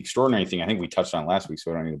the extraordinary thing, I think we touched on last week,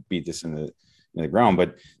 so I don't need to beat this in the ground.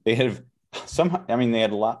 But they had somehow, I mean, they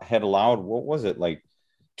had allowed, what was it, like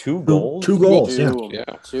 2 goals? 2 goals,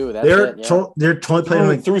 Two. They're totally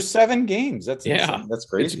playing through 7 games. That's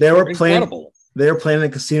crazy. They were playing. they're playing the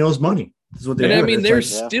casino's money. That's what they're And I doing. mean,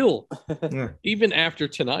 It's they're like- still, Yeah. even after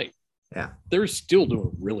tonight, they're still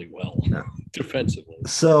doing really well defensively.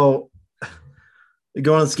 So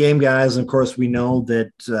going on this game, guys, and of course, we know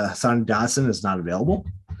that Sonny Dotson is not available.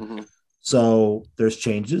 Mhm. So there's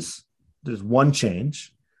changes. There's one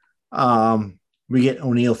change. We get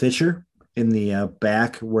O'Neal Fisher in the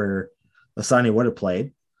back where Sonny would have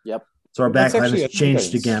played. Yep. So our back line That's has actually-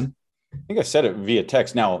 changed again. I think I said it via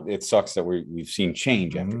text. Now it sucks that we've seen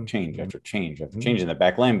change after Mhm. change after change after Mhm. change in the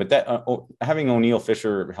back line. But that having O'Neal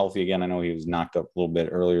Fisher healthy again, I know he was knocked up a little bit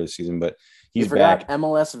earlier this season, but You he's forgot back.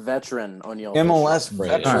 MLS veteran O'Neal. MLS Fisher.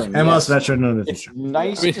 Right. All right, veteran. MLS yes. veteran O'Neal It's Fisher.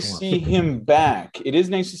 nice Yeah. to see him back. It is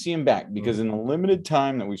nice to see him back because in the limited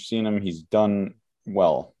time that we've seen him, he's done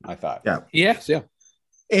well, I thought. Yeah. Yes, yeah.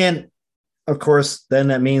 And of course, then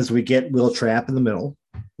that means we get Will Trapp in the middle,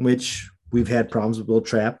 which we've had problems with Will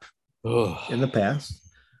Trapp Ugh. in the past.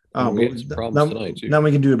 We had some problems tonight, too. Now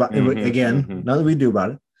we can do about Mhm, again. mhm. Nothing we can do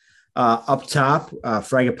about it. Up top,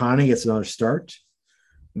 Fragapane gets another start,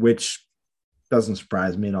 which doesn't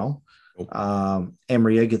surprise me at all. Nope.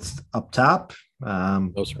 Emeria gets up top.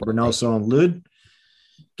 No surprise. Reynoso and Lud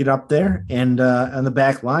get up there, and on the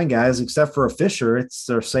back line, guys, except for a Fisher, it's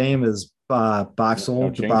the same as Boxel, No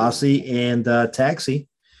changes. Dabasi, and Taxi.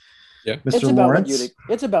 Yeah. Mr. It's about Lawrence.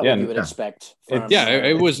 what you would Yeah. expect. It- From, Yeah,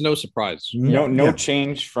 it was no surprise. No Yeah.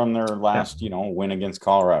 change from their last, win against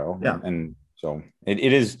Colorado. Yeah. And so it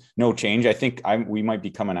is no change. I think we might be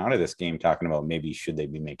coming out of this game talking about maybe should they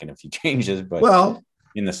be making a few changes, but Well,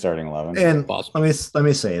 in the starting 11. and Possible. let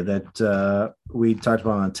me say that we talked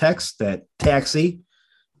about on text that Taxi,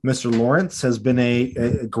 Mr. Lawrence, has been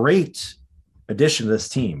a great addition to this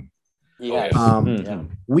team. Yes. Mhm. Yeah.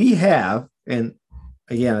 We have, and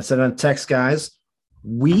again, I said on text, guys,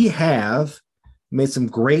 we have made some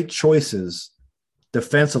great choices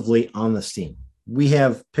defensively on this team. We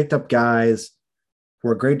have picked up guys who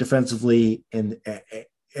are great defensively, and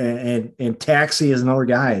Taxi is another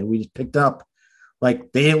guy we just picked up.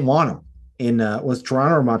 Like they didn't want him in was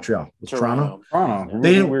Toronto or Montreal? Was Toronto? Toronto.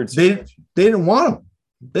 They didn't- weird they- situation. They didn't want him.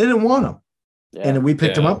 They didn't want him, Yeah. and we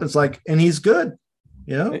picked him Yeah. up. It's like, and he's good.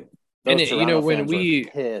 You know, It- Those And Toronto when fans were we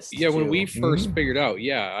pissed, when too. we 1st Mhm. figured out,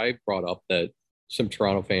 I brought up that some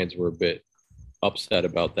Toronto fans were a bit upset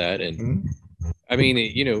about that, and Mhm. I mean,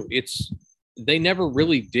 it's they never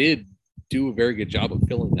really did do a very good job of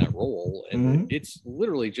filling that role, and Mhm. it's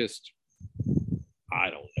literally just I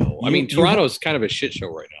don't know. I You- mean, you- Toronto's kind of a shit show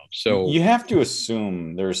right now, so You have to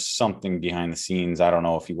assume there's something behind the scenes. I don't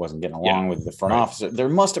know if he wasn't getting along with the front Right. office. There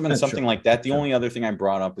must have been That's something true. like that. The Sure. only other thing I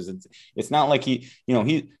brought up is it's not like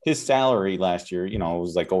his salary last year,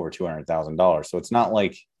 was like over $200,000. So it's not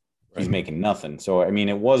like he's Right. making nothing. So I mean,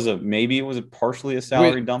 it was partially a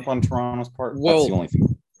salary dump on Toronto's part. That's Well, the only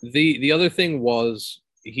thing. the other thing was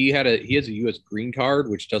he has a U.S. green card,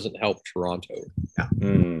 which doesn't help Toronto.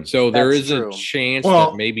 Mm. So there That's is true. a chance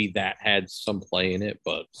Well- that maybe that had some play in it,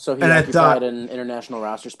 but So he And I occupied thought- an international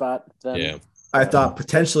roster spot. Then yeah, I thought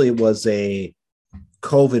potentially it was a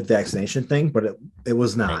COVID vaccination thing, but it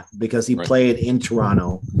was not Right. because he Right. played in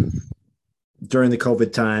Toronto during the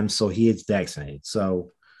COVID time, so he is vaccinated.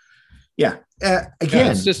 So, yeah, yeah,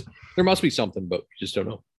 again, it's just there must be something, but we just don't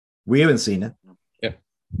know. we haven't seen it. Yeah.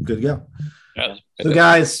 Good to go. Yeah. So,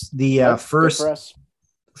 guys, the Good for first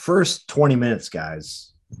us. 20 minutes,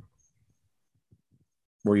 guys,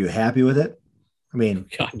 were you happy with it? I mean,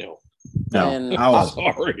 God no. no, And- I was.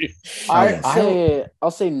 Sorry.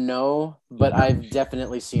 I'll say no, but I've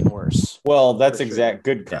definitely seen worse. Well, that's For sure. exact.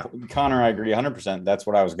 Good, Yeah. Connor. I agree 100%. That's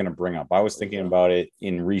what I was going to bring up. I was thinking about it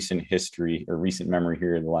in recent history or recent memory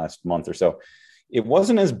here in the last month or so. It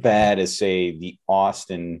wasn't as bad as, say, the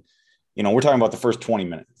Austin. We're talking about the first 20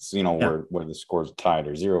 minutes. Where the scores tied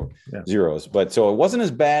or zeros. But so it wasn't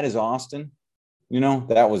as bad as Austin.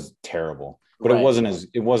 That was terrible. But Right.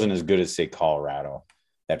 it wasn't as good as, say, Colorado.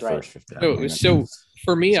 That Right. first 15 So- minutes. so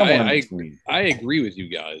for me, Somewhere in I between. agree with you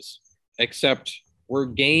guys, except we're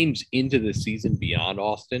games into the season beyond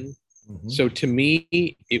Austin. Mhm. So to me,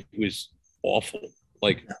 it was awful.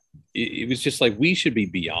 Like it was just like we should be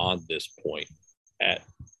beyond this point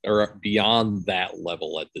or beyond that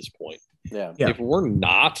level at this point. Yeah. Yeah. If we're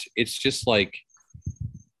not, it's just like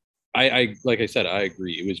I like I said, I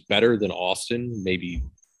agree. It was better than Austin, maybe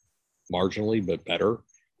marginally, but better.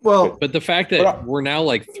 Well, But the fact But that we're now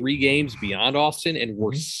like 3 games beyond Austin and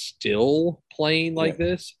we're still playing like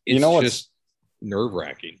this, it's what's- just nerve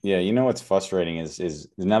wracking. Yeah, what's frustrating is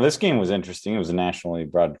now this game was interesting. It was a nationally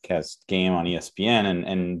broadcast game on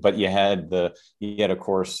ESPN, but you had of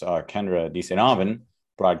course Kendra DeSaint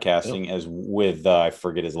broadcasting as with I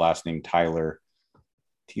forget his last name, Tyler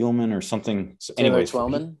Thielman or something. Taylor Anyways,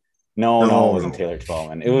 Twellman. No, No. it wasn't Taylor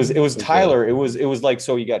Twellman. It was Tyler. It was like,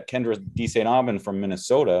 so you got Kendra D. St. Aubin from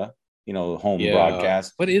Minnesota, home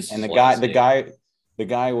broadcast. What is And his the last name?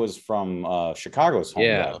 guy was from Chicago's home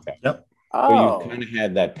broadcast. Yep. So Oh, you kind of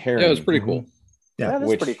had that pairing. Yeah, it was pretty cool. yeah, that's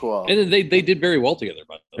which- pretty cool. And then they did very well together,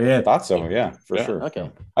 by the way. Yeah. I thought so, yeah, for Yeah. sure. Okay.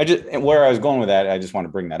 And where I was going with that, I just want to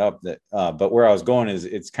bring that up. But where I was going is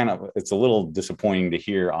it's a little disappointing to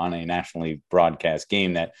hear on a nationally broadcast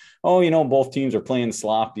game that both teams are playing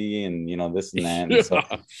sloppy and this and that. And so,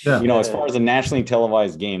 Yeah. as far as a nationally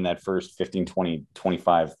televised game, that first 15, 20,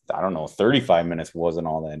 25, I don't know, 35 minutes wasn't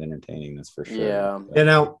all that entertaining. That's for sure. Yeah. And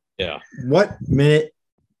now, Yeah. what minute,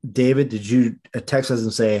 David, did you text us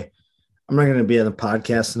and say, I'm not going to be on the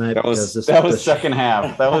podcast tonight? That because was second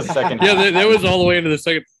half. That was second half. Yeah, that was all the way into the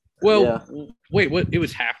second. Well, Yeah. wait, what? It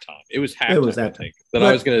was halftime. It was halftime. It was I halftime. think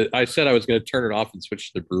that But- I said I was gonna turn it off and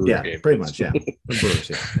switch to the Brewer Yeah, game. pretty much. Yeah. The Brewers,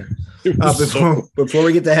 yeah. It was Before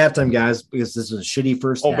we get to halftime, guys, because this is a shitty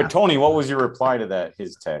first Oh, half. but Tony, what was your reply to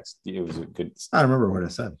his text? It was a good. I don't remember what I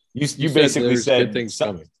said. You said basically there's said good things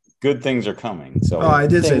some- coming. Good things are coming. So Oh, I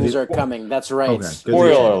did say Things the- are coming. That's right. Okay, good.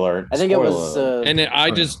 spoiler alert. I think it Spoiler was. alert. And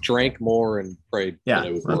I just drank more and prayed. Yeah, that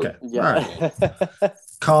it would work. okay. yeah.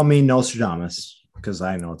 Call me Nostradamus because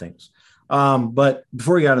I know things. But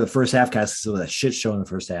before we got to the first half, guys, so that shit show in the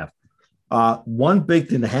first half. One big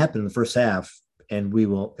thing that happened in the first half, and we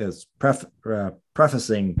will is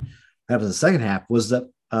prefacing what happens in the second half, was that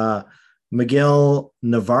Miguel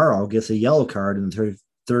Navarro gets a yellow card in the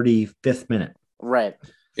 35th minute. Right.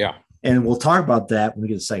 Yeah. And we'll talk about that when we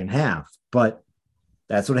get to the second half. But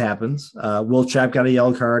that's what happens. Will Trapp got a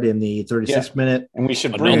yellow card in the 36th minute. And we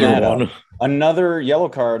should bring Another that one. up. Another yellow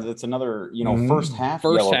card. That's another, Mhm. first half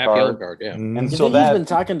First yellow half card. yellow card. Yeah. Mm. And You so think he's that been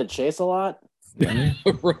talking to Chase a lot?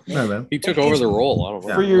 No, man. He took over the role. I don't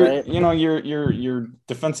know. for your, Right. your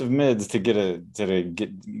defensive mids to get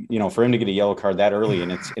for him to get a yellow card that early,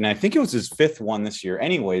 and I think it was his 5th one this year.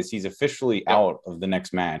 Anyways, he's officially out of the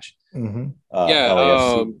next match. Mhm.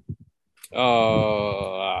 LAFC.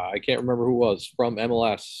 I can't remember who it was from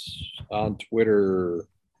MLS on Twitter.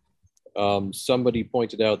 Somebody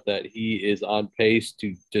pointed out that he is on pace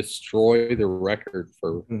to destroy the record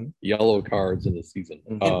for Mhm. yellow cards in the season.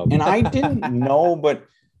 And I didn't know, but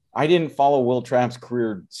I didn't follow Will Trapp's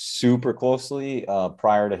career super closely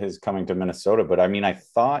prior to his coming to Minnesota. But I mean, I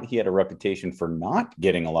thought he had a reputation for not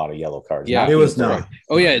getting a lot of yellow cards. Yeah, It was being not.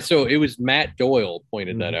 Oh yeah, so it was Matt Doyle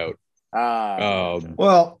pointed that out.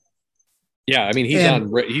 Well, Yeah, I mean he's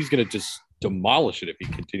And- he's going to just demolish it if he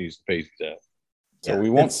continues to pace he's at. So Yeah, we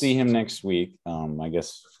won't it's- see him next week. I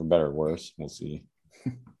guess for better or worse, we'll see.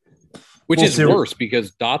 Which We'll is see- worse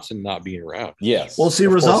because Dotson not being around. Yes, we'll see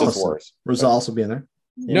of course Rosales. it's worse. Rosales will be in there.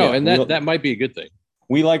 No, Yeah, and that might be a good thing.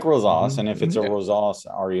 we like Rosales, and if it's a Yeah. Rosales,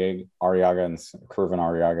 Arriaga, and Curvin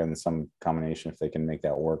Arriaga, and some combination, if they can make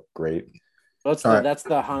that work, great. That's All right. that's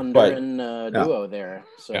the Honduran Yeah. duo there.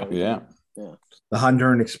 So Yeah. The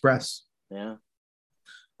Honduran Express. yeah.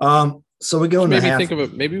 So we go into Maybe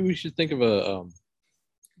half. maybe we should think of a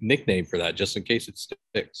nickname for that just in case it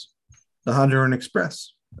sticks. The Honduran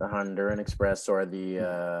Express. The Honduran Express or the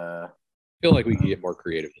I feel like we can get more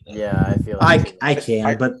creative than that. yeah, I feel like I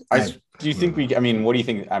can, but Do you think we? I mean, what do you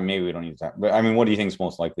think? Maybe we don't need to talk, but I mean, what do you think is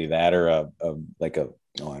most likely? That or I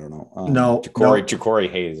don't know. No, Ja'Cory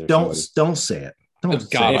Hayes. Or don't somebody. say it. Oh,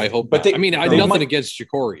 Don't God, say I it. hope. But But they- I mean, I they nothing might- against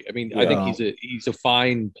Ja'Cory. I mean, I think he's a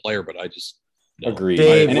fine player, but I just Agreed.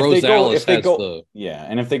 Dave- And Rosales if they has go, the yeah,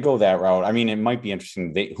 and if they go that route, I mean, it might be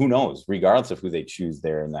interesting. Who knows? Regardless of who they choose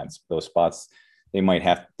there in those spots, they might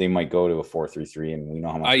go to a 4-3-3, and we know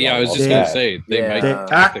how much. yeah. I was Rosales just gonna has. say they Yeah. might They-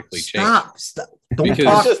 tactically change. stop. Don't Because-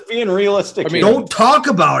 I'm talk. just being realistic. I mean, here. Don't talk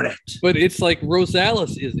about it. But it's like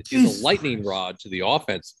Rosales is Jeez. a lightning rod to the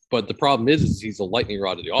offense. But the problem is he's a lightning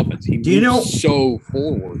rod to the offense. He Do you know- moves so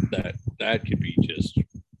forward that could be just.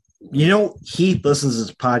 You know, Heath listens to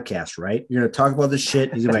this podcast, right? You're gonna talk about this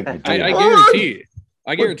shit. He's gonna be like,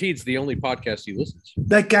 I guarantee it's the only podcast he listens to.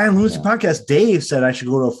 that guy on Lunacy podcast, Dave, said I should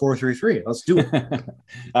go to a 4-3-3. Let's do it.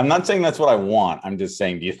 I'm not saying that's what I want. I'm just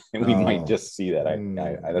saying we No. might just see that.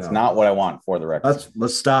 That's No. not what I want for the record.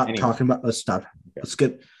 Let's stop Anyway. talking about. Let's stop. Let's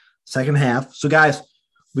get second half. So, guys,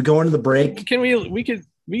 we go into the break. Can we could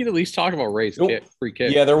at least talk about Ray's Nope. free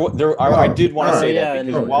kick? Yeah, I did want to say yeah, that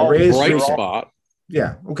because and- while Raise Bright your- spot.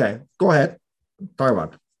 Yeah. Okay. Go ahead. Talk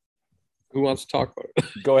about it. Who wants to talk about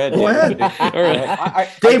it? go ahead, Go David. ahead. All right.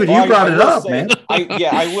 David, you brought it will up, say- man.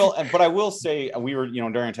 I will, but I will say we were,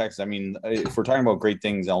 during Texas. I mean, if we're talking about great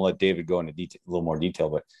things, I'll let David go into a little more detail.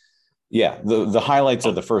 But yeah, the highlights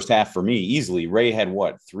of the first half for me easily. Ray had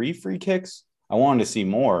 3 free kicks. I wanted to see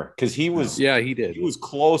more because he was he did. He was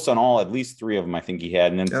close on at least 3 of them. I think he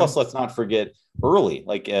had, and then plus let's not forget early,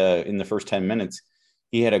 like in the first 10 minutes,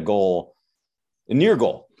 he had a near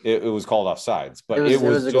goal. It was called offsides, but it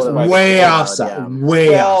was just way offside.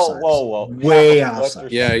 Way offside. Way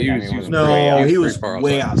offside. Yeah, he was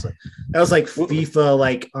way offside. That was like FIFA,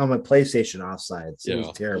 like on my PlayStation offsides. It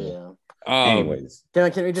was terrible. Yeah. Anyways,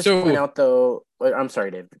 can we just point out though? I'm sorry,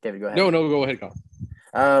 Dave. David, go ahead. No, go ahead,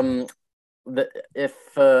 Colin.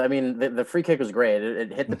 The free kick was great.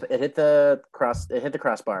 It hit the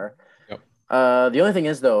crossbar. Yep. The only thing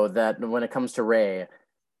is though that when it comes to Ray,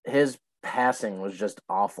 his passing was just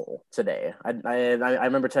awful today. I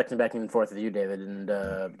remember texting back and forth with you, David,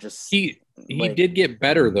 and just he did get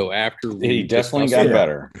better though after he definitely got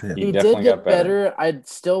better. He did get better. I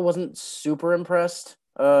still wasn't super impressed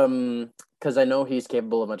because I know he's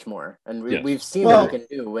capable of much more, and we've seen what he can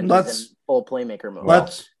do when he's in full playmaker mode.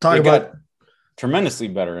 Let's talk about tremendously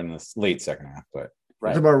better in this late second half, but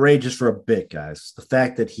let's talk about Ray just for a bit, guys. The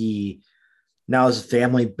fact that he now his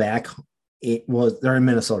family back, they're in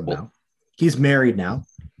Minnesota now. He's married now.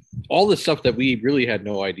 All the stuff that we really had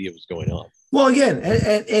no idea was going on. Well, again,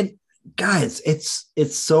 and guys, it's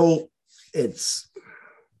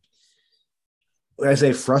I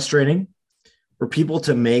say frustrating for people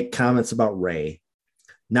to make comments about Ray,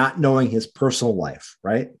 not knowing his personal life,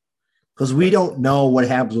 right? Because we don't know what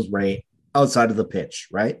happens with Ray outside of the pitch,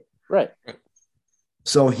 right? Right.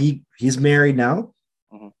 So he's married now.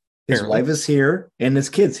 Mm-hmm. His wife is here and his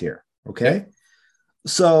kid's here. Okay. Yeah.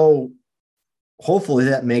 So hopefully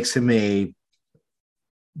that makes him a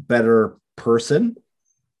better person.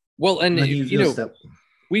 Well, and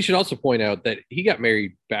we should also point out that he got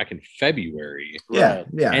married back in February. Yeah.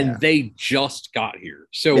 And they just got here.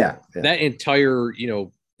 So that entire,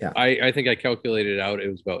 I think I calculated it out. It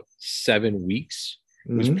was about 7 weeks.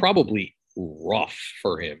 It was probably rough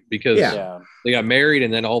for him because they got married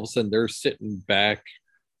and then all of a sudden they're sitting back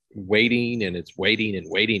waiting, and it's waiting and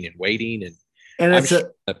waiting and waiting. And I'm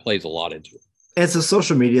sure that plays a lot into it. It's a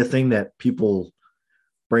social media thing that people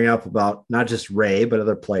bring up about not just Ray, but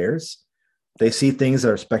other players. They see things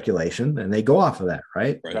that are speculation and they go off of that,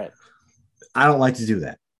 right? I don't like to do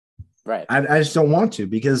that. Right. I just don't want to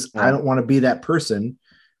because I don't want to be that person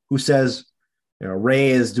who says, Ray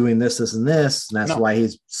is doing this, and that's why he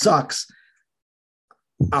sucks.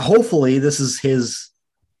 Hopefully this is his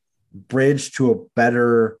bridge to a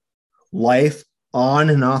better life on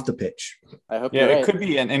and off the pitch. I hope. It could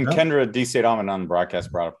be. And Kendra D. St. Almond on the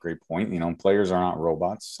broadcast brought up a great point. Players are not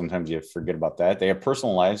robots. Sometimes you forget about that. They have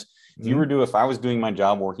personal lives. If I was doing my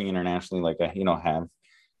job working internationally, like I have,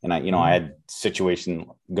 and I had situation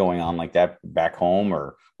going on like that back home,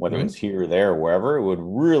 or whether it's here or there or wherever, it would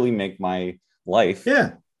really make my life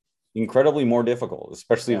incredibly more difficult,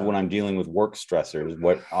 especially when I'm dealing with work stressors.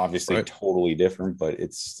 What obviously totally different, but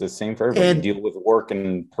it's the same for everybody. You deal with work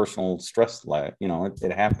and personal stress.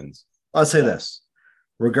 It happens. I'll say this,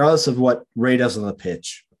 regardless of what Ray does on the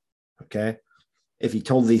pitch, okay, if he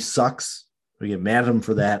totally sucks, we get mad at him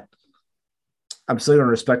for that. I'm still going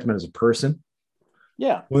to respect him as a person.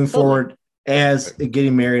 Yeah. Moving forward, as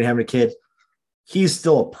getting married and having a kid, he's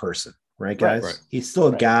still a person, right, guys? Right. He's still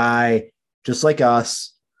a guy just like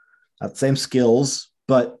us, not the same skills,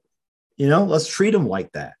 but let's treat him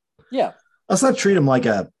like that. Yeah. Let's not treat him like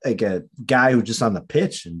a guy who's just on the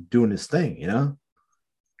pitch and doing his thing,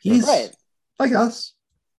 He's like us.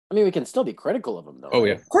 I mean, we can still be critical of him, though. Oh,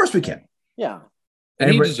 yeah. Of course we can. Yeah. And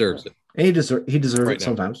he deserves it. And he deserves it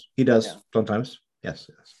sometimes. He does sometimes. Yes.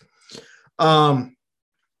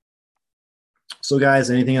 So, guys,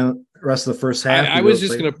 anything on the rest of the first half? I was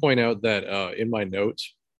just going to point out that in my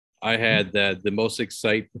notes, I had that the most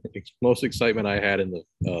excitement I had in the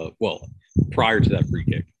prior to that free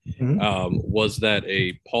kick was that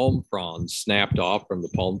a palm frond snapped off from the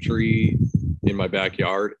palm tree in my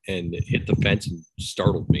backyard and hit the fence and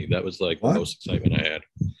startled me. That was like the most excitement I had.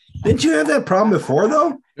 Didn't you have that problem before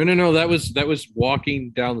though? No. That was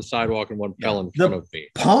walking down the sidewalk and one fell in front of me.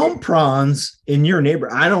 Palm prawns in your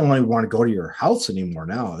neighborhood. I don't really want to go to your house anymore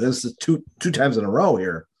now. This is two times in a row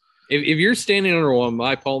here. If you're standing under one of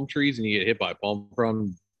my palm trees and you get hit by a palm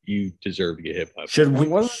frond, you deserve to get hit by.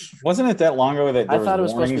 Wasn't it that long ago that there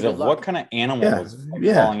was warnings of what kind of animal was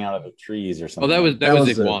falling out of the trees or something? Oh, that was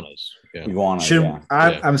iguanas. Iguanas.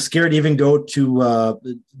 I'm scared to even go to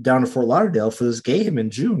down to Fort Lauderdale for this game in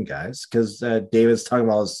June, guys, because David's talking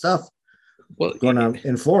about all this stuff going on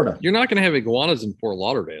in Florida. You're not going to have iguanas in Fort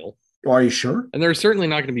Lauderdale. Oh, are you sure? And they're certainly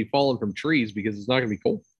not going to be falling from trees because it's not going to be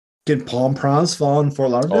cold. Did palm prawns fall in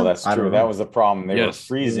Fort Lauderdale? Oh, that's true. That was the problem. They were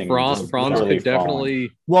freezing. Prawns could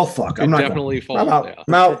definitely. Well, fuck. I'm not definitely fall. I'm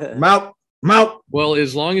out. I'm out. Well,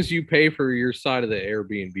 as long as you pay for your side of the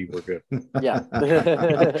Airbnb, we're good. Yeah.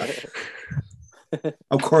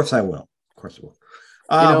 Of course I will. Of course I will.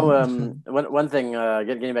 One thing,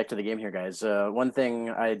 getting back to the game here, guys. One thing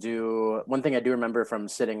I do remember from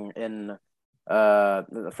sitting in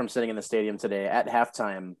the stadium today at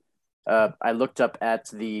halftime. I looked up at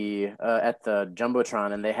the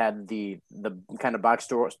jumbotron, and they had the kind of box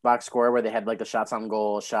score where they had like the shots on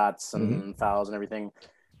goal, shots and fouls and everything.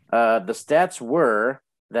 The stats were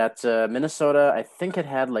that Minnesota, I think it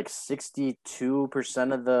had like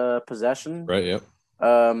 62% of the possession. Right. Yep.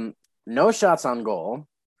 No shots on goal.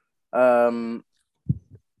 No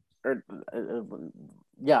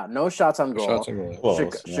shots on goal. Shots on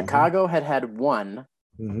goal. Chicago had one,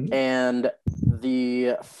 and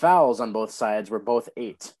the fouls on both sides were both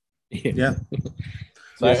 8. Yeah.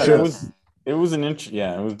 It was an inch.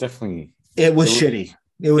 Yeah, it was definitely. It was shitty.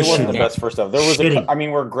 It wasn't the best first half. There was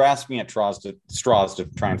we're grasping at straws to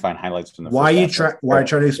try and find highlights from the. Why are you trying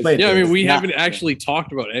to explain? Yeah, I mean, we haven't actually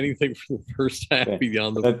talked about anything from the first half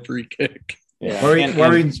beyond the free kick. Yeah. Why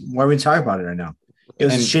are we talking about it right now? It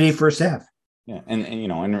was a shitty first half. Yeah,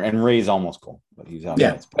 and Ray's almost cool, but he's out.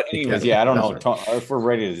 Yeah, but anyways, I don't know if we're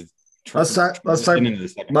ready to. Let's go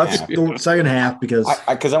second half because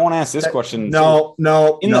I want to ask this question. No,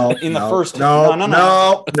 first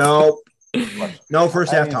no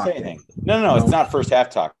first half talk. No, it's not first half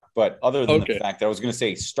talk. But other than the fact that I was going to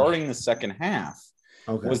say, starting the second half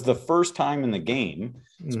was the first time in the game,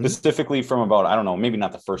 specifically from about, I don't know, maybe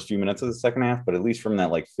not the first few minutes of the second half, but at least from that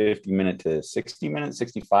like 50-minute to 60-minute,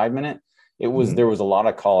 65-minute, there was a lot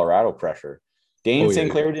of Colorado pressure. Dane St.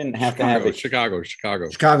 Clair didn't have to have it. Chicago,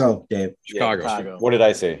 Dave. Chicago. What did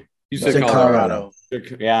I say? You said Colorado.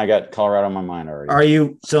 Yeah, I got Colorado on my mind already. Are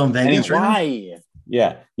you still in Vegas? Why?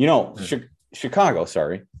 Yeah, Chicago.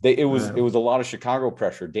 Sorry, it was a lot of Chicago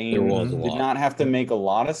pressure. Dane did not have to make a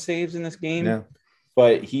lot of saves in this game,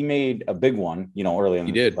 but he made a big one. Early in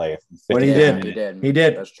the play. But he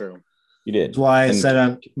did. That's true. He did. That's why I said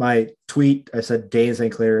on my tweet, I said Dane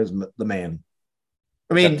St. Clair is the man.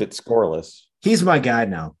 I mean, it's scoreless. He's my guy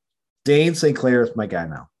now. Dane St. Clair is my guy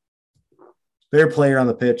now. Favorite player on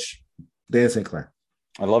the pitch, Dane St. Clair.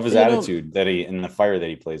 I love his attitude and the fire that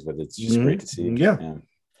he plays with. It's just great to see. Yeah.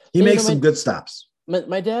 He makes some good stops.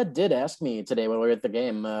 My dad did ask me today when we were at the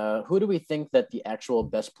game, who do we think that the actual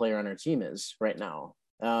best player on our team is right now?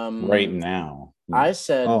 Right now. I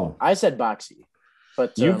said Boxy.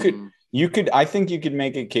 But I think you could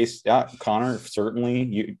make a case. Connor,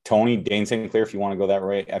 certainly. Tony, Dane St. Clair, if you want to go that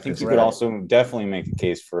way. I think you could also definitely make a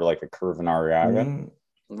case for like a Curve and Arriaga.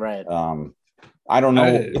 Right. I don't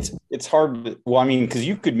know. It's hard. Because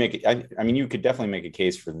you could make it. You could definitely make a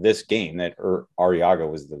case for this game that Arriaga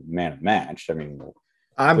was the man of the match.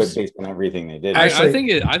 Based on everything they did. I think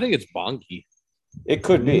it's Bonky. It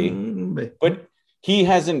could be, but he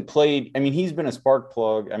hasn't played. He's been a spark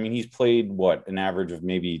plug. He's played an average of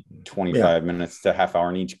maybe 25 minutes to half hour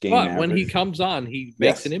in each game. But when he comes on, he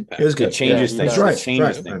makes an impact. It was good. It changes things. Right.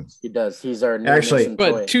 Changes things. He does. He's our actually.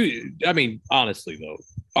 But honestly though,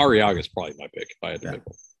 Arriaga's probably my pick if I had to pick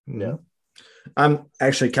one. Yeah. I'm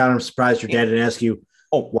actually kind of surprised your dad didn't ask you,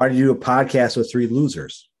 why do you do a podcast with 3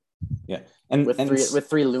 losers? Yeah. With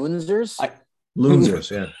 3 losers?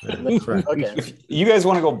 Losers, yeah. That's right. Okay. If you guys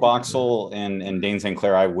want to go Boxall and Dane St.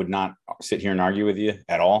 Clair, I would not sit here and argue with you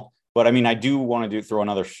at all. But I do want to throw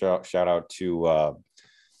another shout out to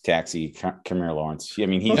Taxi Kamir Lawrence.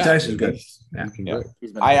 Taxi's good. Yeah.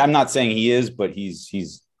 I'm not saying he is, but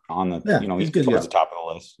he's on the he's good towards the top of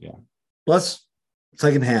the list. Yeah. Let's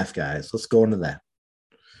second half, guys. Let's go into that.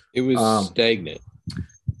 It was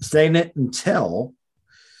stagnant until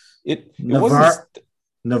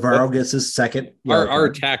Navarro gets his second. Our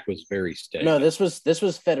attack was very steady. No, this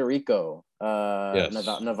was Federico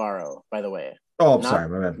Navarro, by the way. Oh, I'm sorry,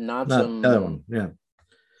 my bad. Not some other one. Yeah.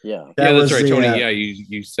 Yeah. That's right, Tony.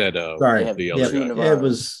 You said sorry. The other guy.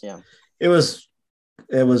 It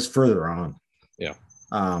was further on. Yeah.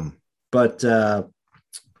 But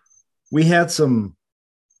we had some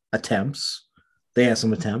attempts. They had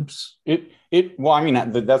some attempts. That's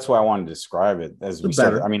why I wanted to describe it as we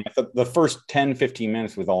said. The first 10, 15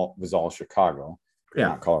 minutes was all Chicago,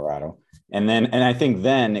 not Colorado. And I think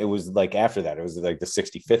then it was like after that, it was like the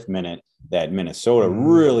 65th minute that Minnesota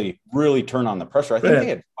really, really turned on the pressure. I think they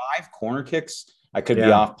had 5 corner kicks. I could be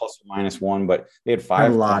off plus or minus 1, but they had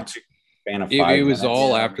 5. A lot. It was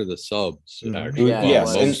all after the subs. Actually.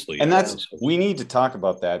 Yes, mostly. And that's we need to talk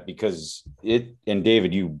about that because and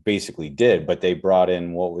David, you basically did, but they brought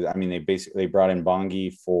in they brought in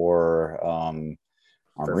Bongi for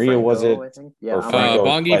for Maria, was Franco, it? I think. Yeah, Or I'm Franco,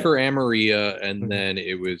 Bongi but- for Amaria, and Mhm. then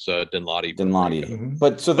it was Dinladi. for Dinladi. Franco. Mhm.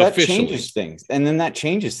 But so that Officially. changes things. And then that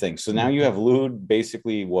changes things. So now you have Lud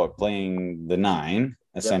basically playing the 9,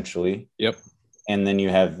 essentially. Yep. And then you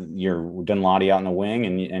have your Dinladi out in the wing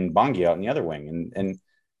and Bongi out in the other wing. And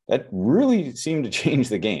that really seemed to change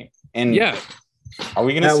the game. And Yeah, are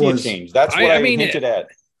we going to That see was- a change? That's what I I mean, hinted at.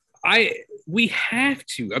 we have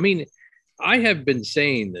to. I mean, I have been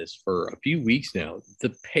saying this for a few weeks now. The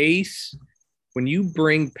pace, when you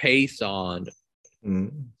bring pace on,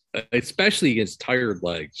 Mhm. especially against tired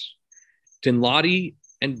legs, Dinladi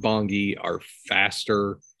and Bongi are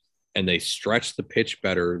faster and they stretch the pitch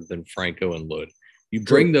better than Franco and Lud. You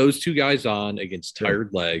bring those two guys on against True. tired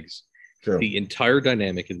legs, True. the entire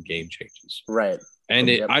dynamic of the game changes. right. And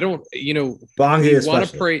Yep. I don't, Bongi we want especially.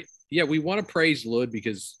 to praise. Yeah, we want to praise Lud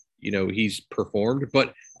because he's performed.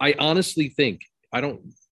 But I honestly think I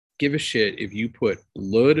don't give a shit if you put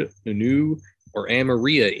Lud, Anu, or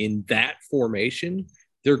Amaria in that formation.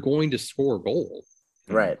 They're going to score a goal.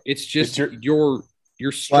 Right. It's just It's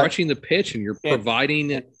you're stretching the pitch and you're Yeah.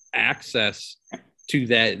 providing access to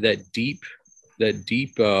that deep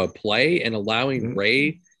play and allowing Mhm.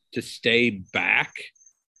 Ray to stay back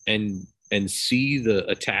and see the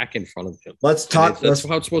attack in front of him. Let's talk. That's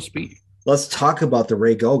how it's supposed to be. Let's talk about the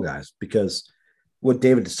Ray Go guys, because what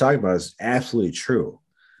David is talking about is absolutely true.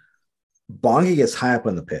 Bongi gets high up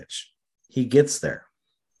on the pitch. He gets there,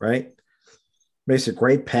 right? Makes a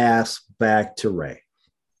great pass back to Ray.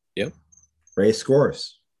 Yep. Ray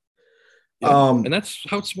scores. Yeah. And that's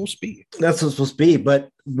how it's supposed to be. That's what it's supposed to be. But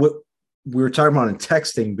what we were talking about in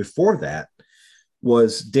texting before that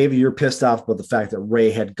was, David, you're pissed off about the fact that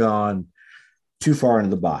Ray had gone too far into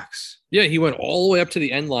the box. Yeah, he went all the way up to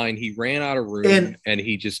the end line. He ran out of room and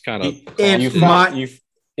he just kind of and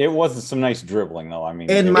It was some nice dribbling, though. I mean,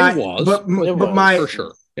 And it my, was. but It was, my, for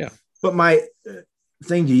sure. Yeah. but my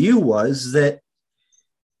thing to you was that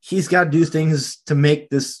he's got to do things to make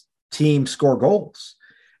this team score goals.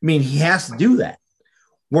 I mean, he has to do that.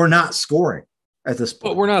 We're not scoring at this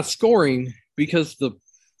point. But we're not scoring because the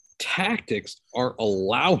tactics aren't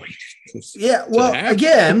allowing this. Yeah, well, happen.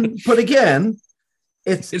 again,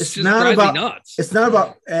 it's It's just not drives me about nuts. it's not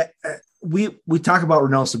about we talk about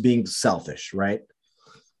Reynoso being selfish, right?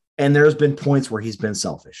 And there's been points where he's been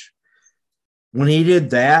selfish. When he did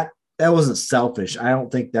that, that wasn't selfish. I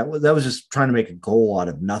don't think that was just trying to make a goal out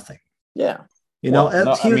of nothing. Yeah. You know, Well,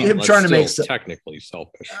 no, he, I mean, him That's trying to make still technically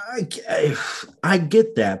selfish. I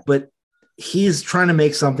get that, but he's trying to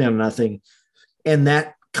make something out of nothing, and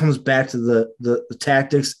that comes back to the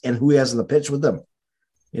tactics and who he has on the pitch with them.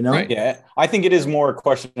 You know, Right. Yeah, I think it is more a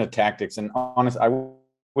question of tactics. And honest, I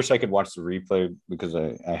wish I could watch the replay because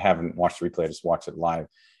I haven't watched the replay. I just watched it live.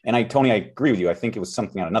 And Tony, I agree with you. I think it was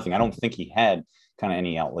something out of nothing. I don't think he had kind of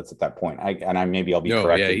any outlets at that point. Maybe I'll be No,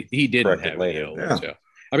 corrected. yeah, he didn't corrected have later. any outlets, yeah.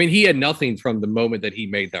 I mean, he had nothing from the moment that he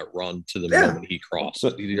made that run to the moment he crossed.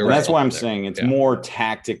 So There and was that's why I'm nothing there. saying it's Yeah. more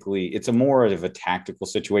tactically. It's a more of a tactical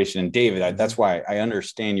situation. And David, that's why I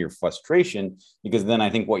understand your frustration, because then I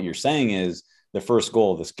think what you're saying is the first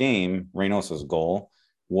goal of this game, Reynoso's goal,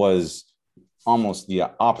 was almost the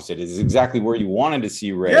opposite. It is exactly where you wanted to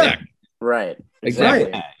see Ray. Yeah. Right.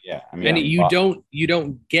 Exactly. Yeah. I mean, And I'm- you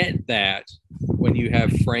don't get that when you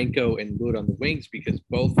have Franco and Lud on the wings, because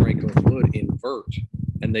both Franco and Lud invert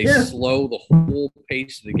and they Yeah. slow the whole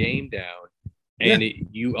pace of the game down, and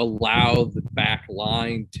you allow the back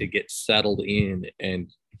line to get settled in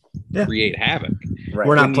and create havoc. Right.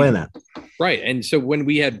 we're not When playing that. Right. And so when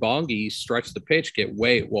we had Bongi stretch the pitch,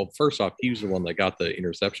 first off, he was the one that got the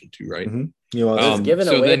interception too, right? Mhm. You know, It was given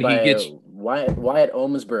so away then he by gets- Wyatt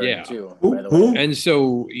Omsberg Yeah. too. Who- By the who? way. And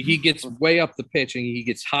so he gets way up the pitch and he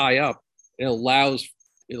gets high up. It allows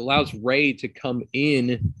Ray to come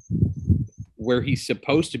in where he's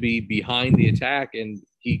supposed to be behind the attack, and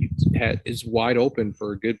he is wide open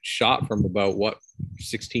for a good shot from about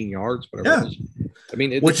 16 yards, whatever. Yeah. It is. I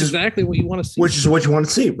mean, it's Which is- exactly what you want to see. which is what you want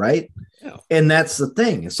to see, right? Yeah. And that's the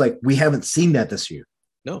thing. It's like we haven't seen that this year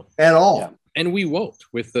No, at all. Yeah. and we won't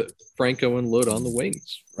with the Franco and Lud on the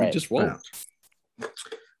wings. We Right. just won't.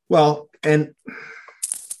 Well, and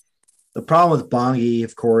the problem with Bongi,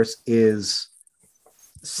 of course, is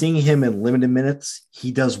seeing him in limited minutes,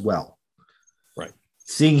 he does well. Right.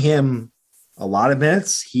 Seeing him a lot of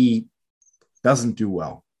minutes, he doesn't do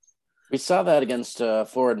well. We saw that against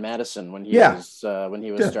Forward Madison when he Yeah. was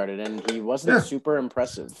started, and he wasn't super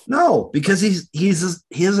impressive. No, because he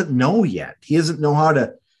doesn't know yet. He doesn't know how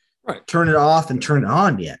to turn it off and turn it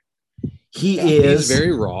on yet. He's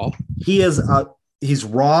very raw. He's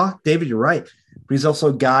raw. David, you're right. But he's also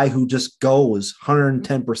a guy who just goes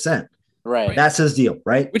 110%. Right. That's his deal,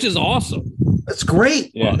 right? which is awesome. It's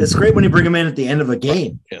great. Yeah. It's great when you bring him in at the end of a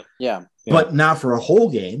game, Yeah. but not for a whole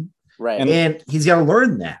game. Right. And he's got to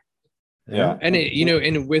learn that. you Yeah. know? And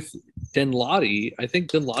and with Dinladi, I think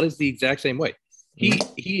Dinladi's the exact same way.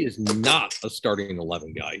 He is not a starting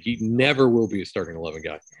 11 guy. He never will be a starting 11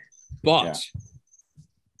 guy. But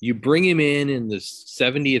you bring him in the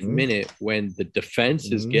 70th minute when the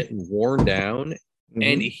defense is getting worn down,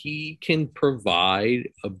 and he can provide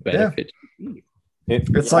a benefit to the team.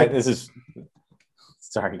 It's like this is.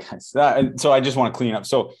 Sorry, guys. So I just want to clean up.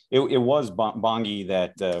 So it was Bongi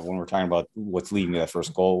that when we're talking about what's leading to that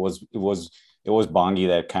first goal it was Bongi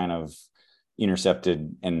that kind of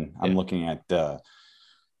intercepted. And I'm looking at the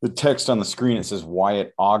text on the screen. It says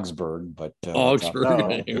Wyatt Augsburg, but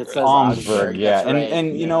Augsburg. It says Augsburg, yeah. That's right.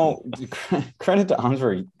 And you know, credit to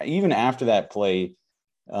Augsburg. Even after that play,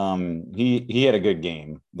 he had a good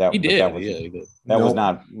game. He did. That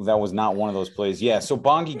was not one of those plays. Yeah. So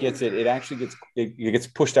Bongi gets it. It actually gets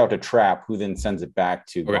pushed out to Trapp, who then sends it back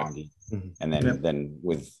to Bongi, and then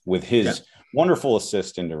with his wonderful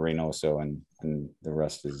assist into Reynoso, and the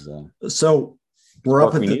rest is. So we're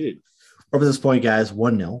up at this point, guys.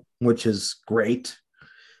 1-0, which is great.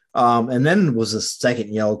 And then was a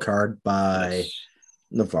second yellow card by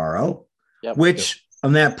Navarro, which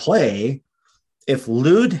on that play. If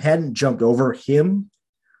Lod hadn't jumped over him,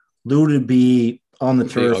 Lod would be on the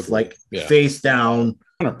turf, face down,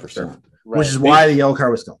 100%. Which is why the yellow card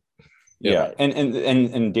was still. Yeah.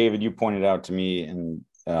 And David, you pointed out to me and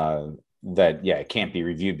that, it can't be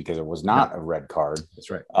reviewed because it was not a red card. That's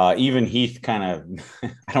right. Even Heath kind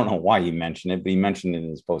of, I don't know why he mentioned it, but he mentioned in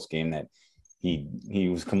his post game that he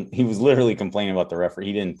was literally complaining about the referee.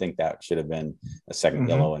 He didn't think that should have been a second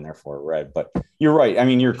yellow and therefore a red. But you're right. I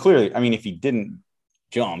mean, if he didn't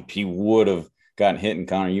jump, he would have gotten hit. And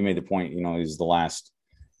Connor, you made the point. He's the last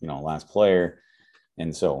player,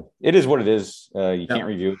 and so it is what it is. You can't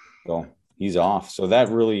review it, so he's off. So that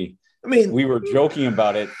really. I mean, we were joking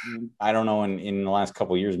about it. I don't know. In the last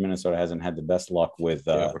couple of years, Minnesota hasn't had the best luck with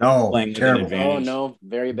playing terrible. With an advantage. Oh no,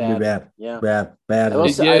 very bad. Bad. Yeah, bad.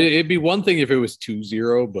 It'd be one thing if it was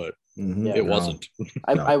 2-0, but it wasn't.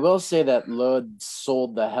 I will say that Lod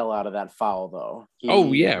sold the hell out of that foul, though.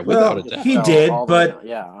 Without a doubt. He did, but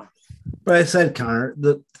But I said, Connor,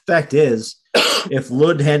 the fact is, if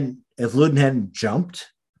Lod hadn't jumped,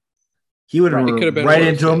 he would have run right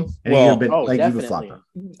into him, and he would have been even flopper.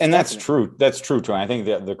 And that's true. That's true, Troy. I think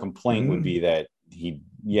that the complaint would be that he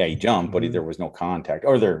jumped, but there was no contact,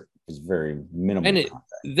 or there was very minimal contact.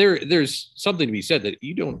 There's something to be said that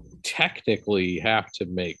you don't technically have to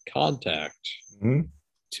make contact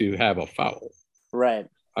to have a foul. Right.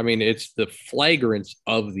 I mean, it's the flagrance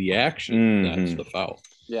of the action that's the foul.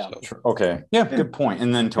 Yeah. So. Okay. Yeah. Good point.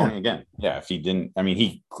 And then Tony again. Yeah. If he didn't,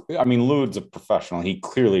 Lud's a professional. He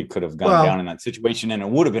clearly could have gone down in that situation, and it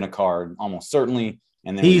would have been a card almost certainly.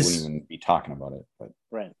 And then we wouldn't even be talking about it. But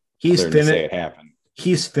he's finished. Say it happened.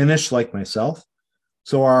 He's finished like myself,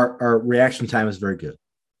 so our reaction time is very good.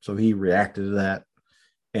 So he reacted to that,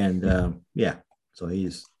 and so he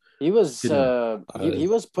was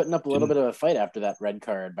putting up a little bit of a fight after that red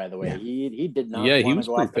card. By the way, he did not. Yeah, he was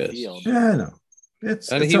go off the field. Yeah, I know.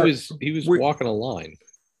 He was walking a line.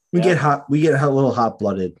 We get hot. We get a little hot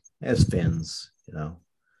blooded as fans,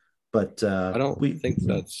 But I don't think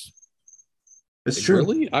that's. It's true.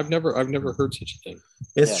 Really, I've never heard such a thing.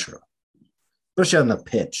 It's true, especially on the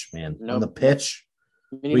pitch, man. On the pitch,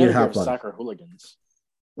 we get hot blooded. Soccer hooligans.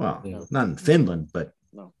 Well, not in Finland, but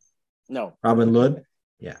no. Robin Lod,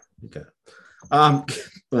 okay.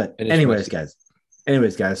 But anyways, guys.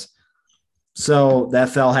 So that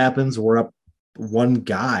foul happens. We're up one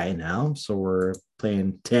guy now, so we're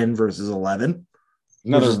playing 10 versus 11.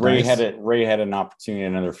 Another Ray had an opportunity,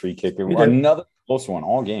 another free kick, another close one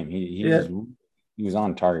all game. He was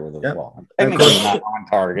on target with the ball. Technically not on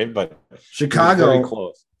target, but Chicago very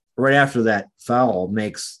close. Right after that foul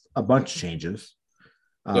makes a bunch of changes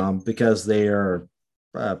because they are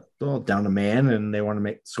down a man and they want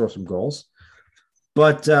to score some goals.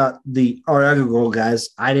 But the Arriaga goal, guys,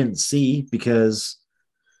 I didn't see because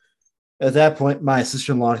at that point, my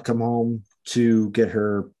sister-in-law had come home to get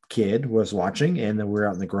her kid, was watching, and then we were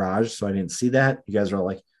out in the garage, so I didn't see that. You guys are all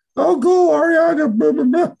like, "Oh, goal, Arriaga!" Blah, blah,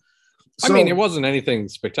 blah. So, it wasn't anything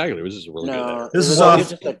spectacular. It was just a really good. This is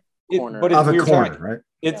off a corner, right?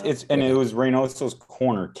 It was Reynoso's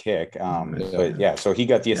corner kick. So he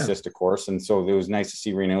got the assist, of course, and so it was nice to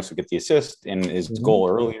see Reynoso get the assist and his goal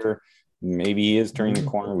earlier. Maybe he is turning the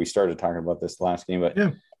corner. We started talking about this last game, but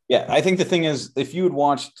I think the thing is, if you had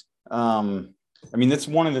watched, that's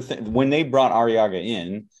one of the things when they brought Arriaga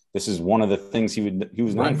in. This is one of the things he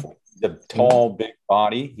was known for. the tall, big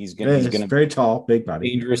body. He's He's gonna very tall, big body.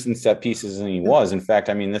 dangerous in set pieces than he was. In fact,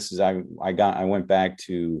 I mean, this is I went back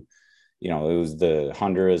to, it was the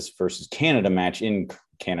Honduras versus Canada match in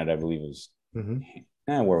Canada, I believe it was.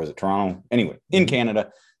 Where was it? Toronto. Anyway, in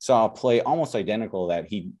Canada, saw a play almost identical that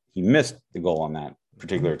he missed the goal on that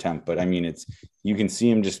particular attempt. But I mean, you can see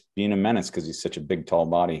him just being a menace because he's such a big, tall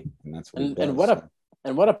body, and that's what he does.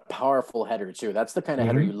 And what a powerful header too. That's the kind of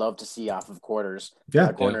header you love to see off of corners,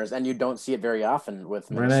 and you don't see it very often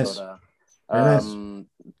with Minnesota. Nice.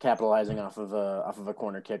 Capitalizing off of a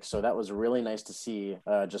corner kick. So that was really nice to see.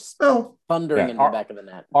 Just thundering in the back of the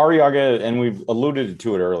net. Arriaga, and we've alluded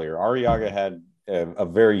to it earlier. Arriaga had a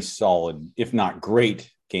very solid, if not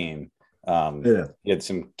great, game. He had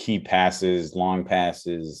some key passes, long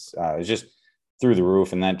passes. It was just through the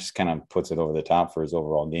roof, and that just kind of puts it over the top for his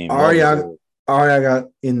overall game. Arriaga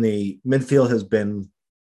in the midfield has been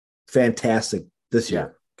fantastic this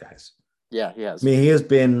year, guys. Yeah, he has. I mean, he has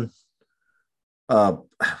been. How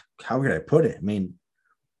could I put it? I mean,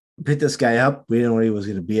 pick this guy up. We didn't know what he was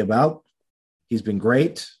going to be about. He's been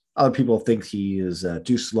great. Other people think he is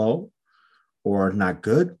too slow or not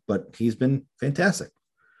good, but he's been fantastic.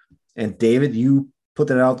 And David, you put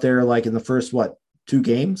that out there like in the first, 2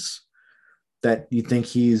 games that you think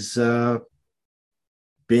he's been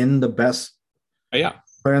the best player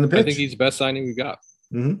on the pitch? I think he's the best signing we got.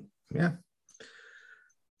 Yeah.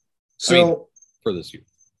 So for this year.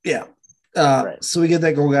 Yeah. So we get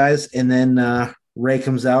that goal, guys, and then Ray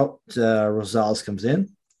comes out, Rosales comes in,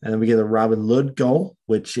 and then we get a Robin Lod goal,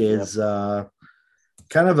 which is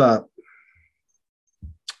kind of a,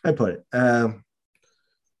 I put it,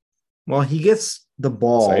 well, he gets the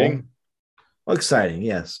ball. Exciting. Well, exciting,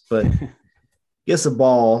 yes, but gets the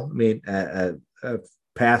ball. I mean,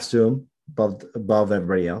 pass to him above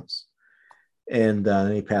everybody else, and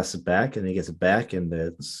then he passes it back, and he gets it back, and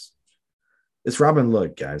it's Robin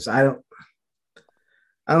Lod, guys. I don't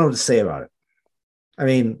know what to say about it. I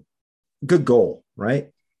mean, good goal, right?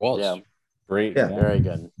 Well, yeah, great, very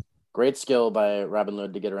good. Great skill by Robin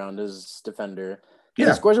Lod to get around his defender. Yeah.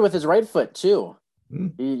 He scores it with his right foot too.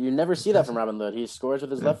 You never see that from Robin Lod. He scores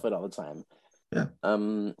with his left foot all the time. Yeah.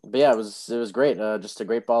 But yeah, it was great. Just a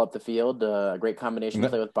great ball up the field. A great combination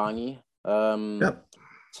play with Bongi. There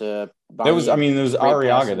was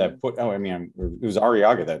Arriaga that put. Oh, I mean, it was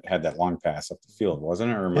Arriaga that had that long pass up the field,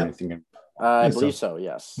 wasn't it? Or am I thinking? I believe so.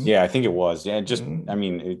 Yes. Yeah, I think it was. Yeah, I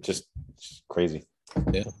mean, it just crazy.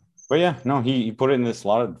 Yeah. But yeah, no, he put it in the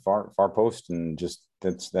slotted far post, and just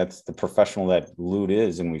that's the professional that Lod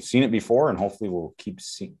is, and we've seen it before, and hopefully we'll keep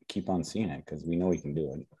on seeing it because we know he can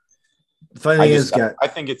do it. The funny thing is, I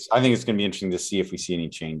think it's going to be interesting to see if we see any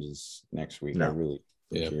changes next week. I'm really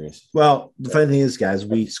curious. Well, the funny thing is, guys,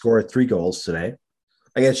 we scored 3 goals today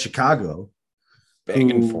against Chicago,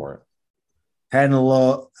 begging for it. Hadn't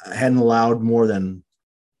allowed more than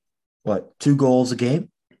 2 goals a game.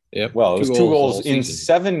 Yep. Well, it was 2 goals in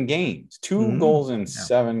 7 games. 2 goals in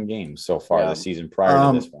 7 games so far this season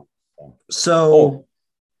prior to this one. So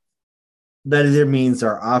that either means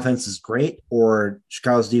our offense is great or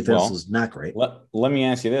Chicago's defense is not great. Let me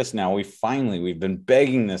ask you this now. We've been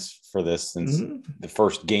begging for this since the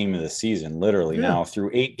first game of the season, literally now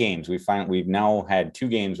through 8 games. We've now had 2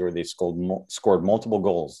 games where they've scored multiple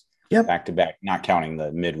goals back to back, not counting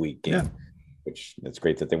the midweek game. Yeah. Which it's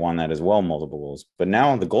great that they won that as well, multiple goals. But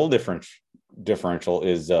now the goal differential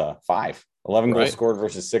is 5. 11 goals scored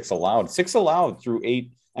versus 6 allowed. 6 allowed through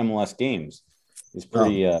 8 MLS games is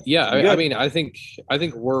pretty. I mean, I think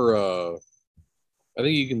we're. I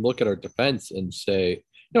think you can look at our defense and say,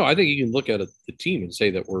 no. I think you can look at the team and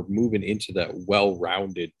say that we're moving into that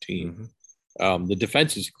well-rounded team. The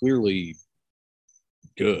defense is clearly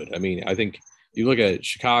good. I mean, I think you look at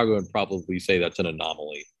Chicago and probably say that's an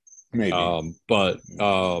anomaly. Maybe. But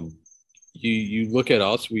you look at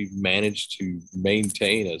us, we've managed to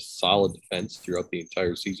maintain a solid defense throughout the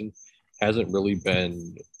entire season. Hasn't really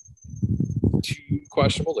been too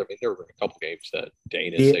questionable. I mean, there were a couple games that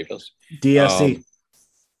Dane has saved us. DSC.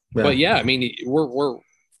 But yeah, I mean, we're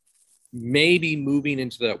maybe moving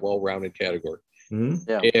into that well-rounded category.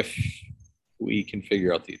 If we can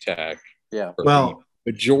figure out the attack. Yeah. Well,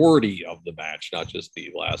 the majority of the match, not just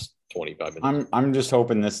the last 25 minutes. I'm just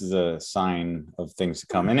hoping this is a sign of things to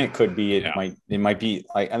come, and it could be. It might be.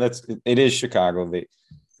 It is Chicago.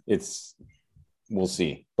 We'll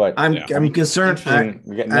see. But I'm concerned.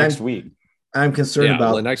 We get next week. I'm concerned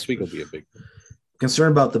about next week will be a big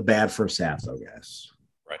concerned about the bad first half, though, guys.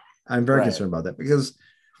 Right. I'm very concerned about that because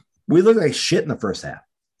we looked like shit in the first half.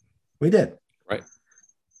 We did. Right.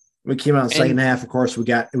 We came out in the second half. Of course, we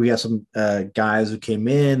got some guys who came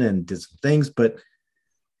in and did some things, but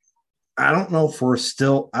I don't know if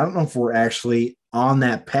we're actually on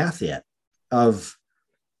that path yet of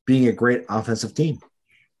being a great offensive team.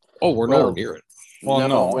 Oh, we're nowhere near it. Well,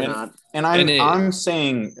 no, we're not. And I'm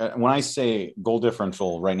saying when I say goal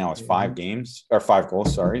differential right now is 5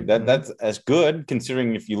 goals. Sorry, that's as good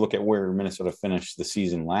considering if you look at where Minnesota finished the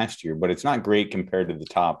season last year, but it's not great compared to the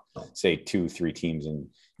top, say 2-3 teams in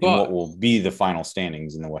what will be the final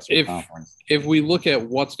standings in the Western Conference. If we look at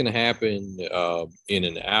what's going to happen in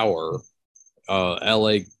an hour,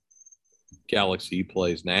 LA Galaxy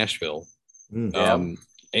plays Nashville, and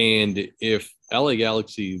if LA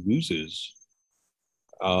Galaxy loses,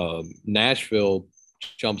 Nashville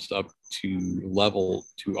jumps up to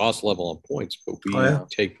us level on points, but we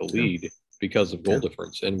take the lead because of goal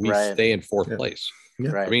difference, and we stay in fourth place.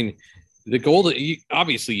 Yeah. I mean, the goal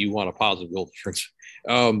obviously you want a positive goal difference,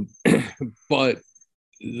 but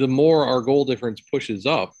the more our goal difference pushes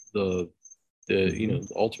up, the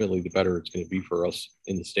ultimately the better it's going to be for us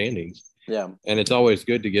in the standings. Yeah, and it's always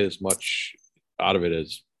good to get as much out of it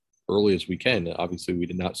as early as we can. Obviously, we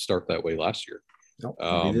did not start that way last year. Nope,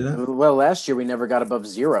 well, last year we never got above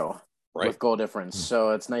 0 with goal difference,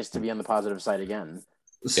 so it's nice to be on the positive side again.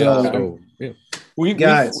 We don't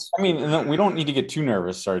need to get too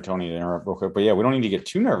nervous. Sorry, Tony, to interrupt real quick, but we don't need to get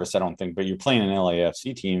too nervous. I don't think. But you're playing an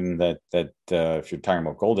LAFC team that if you're talking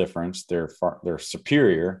about goal difference, they're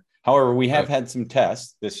superior. However, we have had some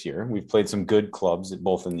tests this year. We've played some good clubs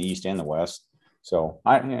both in the East and the West, so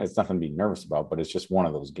it's nothing to be nervous about. But it's just one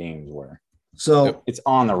of those games where. So it's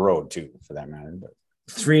on the road too, for that matter. But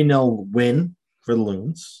 3-0 win for the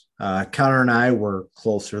Loons. Connor and I were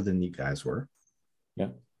closer than you guys were. Yeah,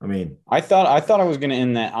 I mean, I thought I was going to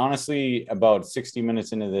end that honestly about 60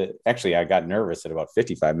 minutes into the. Actually, I got nervous at about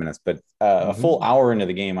 55 minutes, but a full hour into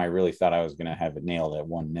the game, I really thought I was going to have it nailed at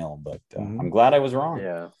 1-0. But I'm glad I was wrong.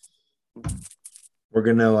 Yeah, we're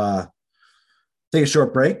gonna take a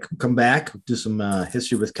short break. Come back, do some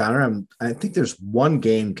history with Connor. I think there's one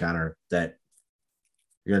game, Connor, that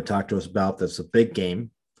you're going to talk to us about. That's a big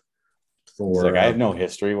game. I have no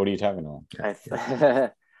history. What are you talking about?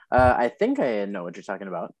 I think I know what you're talking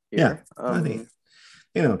about. Here. Yeah, I think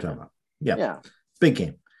you know what I'm talking about. Yeah, big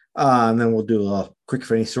game. And then we'll do a quick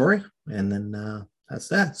funny story, and then that's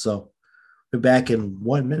that. So we'll be back in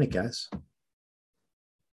 1 minute, guys.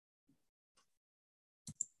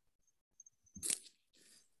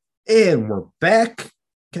 And we're back,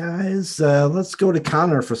 guys. Let's go to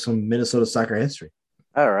Connor for some Minnesota soccer history.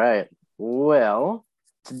 All right. Well,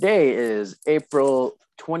 today is April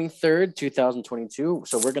 23rd, 2022.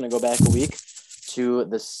 So we're going to go back a week to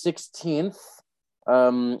the 16th.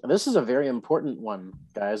 This is a very important one,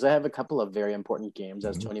 guys. I have a couple of very important games,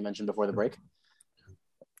 as Tony mentioned before the break.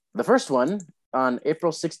 The first one, on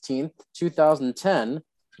April 16th, 2010,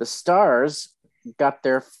 the Stars got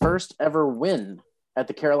their first ever win at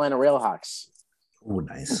the Carolina Railhawks. Oh,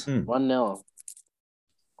 nice. 1-0.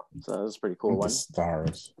 So that was a pretty cool one.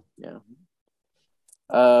 Stars. Yeah.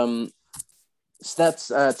 So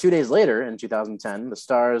that's 2 days later in 2010. The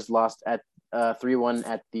Stars lost at 3-1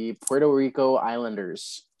 at the Puerto Rico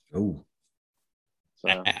Islanders. Oh.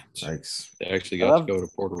 So, nice. They actually got to go to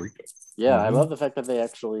Puerto Rico. Yeah, I love the fact that they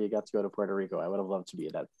actually got to go to Puerto Rico. I would have loved to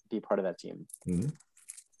be part of that team.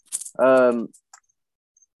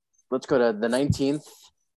 Let's go to the 19th.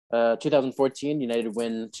 2014, United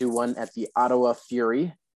win 2-1 at the Ottawa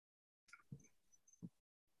Fury.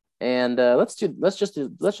 And let's just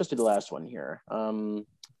do the last one here. A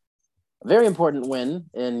very important win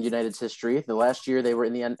in United's history. The last year they were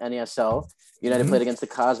in the NASL. United played against the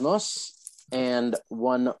Cosmos and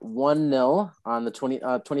won 1-0 on the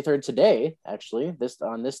 23rd today, actually,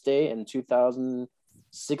 on this day in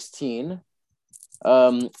 2016,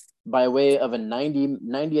 by way of a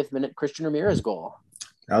 90th minute Christian Ramirez goal.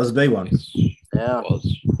 That was a big one. Yeah.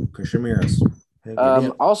 Christian Ramirez.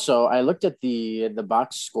 Also, I looked at the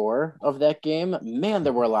box score of that game. Man,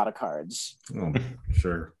 there were a lot of cards. Oh,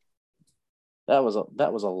 sure. That was a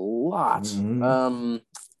lot.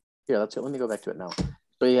 Here, let me go back to it now.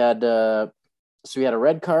 So we had a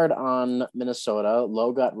red card on Minnesota.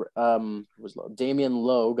 Damian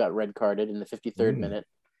Lowe got red carded in the 53rd minute,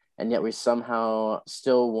 and yet we somehow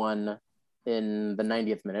still won in the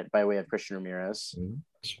 90th minute by way of Christian Ramirez.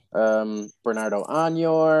 Bernardo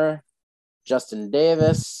Añor, Justin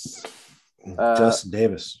Davis.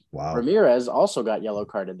 Wow. Ramirez also got yellow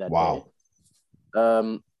carded that day.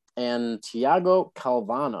 And Thiago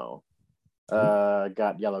Calvano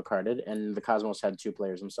got yellow carded, and the Cosmos had 2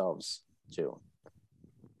 players themselves too.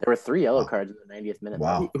 There were 3 yellow cards in the 90th minute.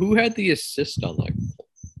 Wow. Who had the assist on that?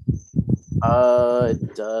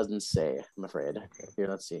 It doesn't say, I'm afraid. Here,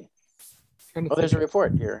 let's see. There's a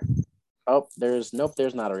report here. Oh, there's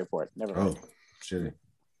not a report. Never mind. Oh, shit.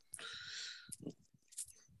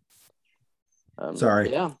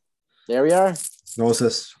 Sorry. Yeah, there we are. No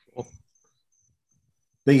assist.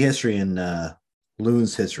 Big history in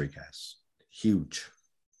Loon's history, guys. Huge.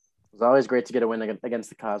 It's always great to get a win against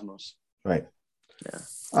the Cosmos. Right. Yeah.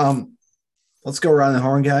 Let's go around the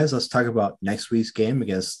horn, guys. Let's talk about next week's game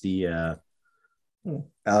against the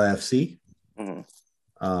LAFC.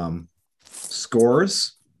 Mm-hmm.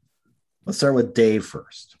 Scores. Let's start with Dave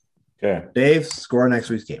first. Okay. Dave, score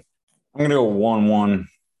next week's game. I'm gonna go 1-1.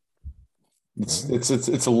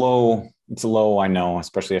 It's a low, I know,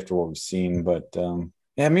 especially after what we've seen, but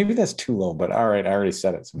yeah, maybe that's too low, but all right, I already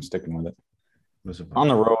said it, so I'm sticking with it. On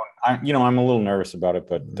the road, I'm a little nervous about it,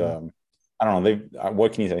 but I don't know.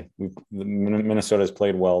 What can you say? Minnesota has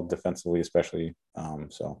played well defensively, especially.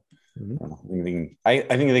 So I don't know. I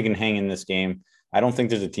think they can hang in this game. I don't think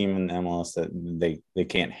there's a team in the MLS that they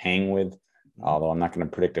can't hang with, although I'm not going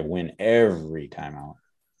to predict a win every time out.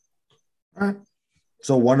 All right.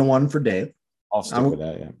 So 1-1 for Dave. I'll stick with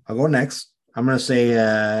that. Yeah. I'll go next. I'm going to say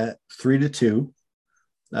 3-2.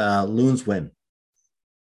 Loons win.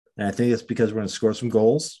 And I think it's because we're going to score some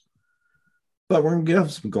goals. But we're going to give up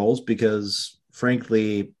some goals because,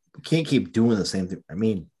 frankly, we can't keep doing the same thing. I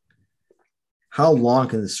mean, how long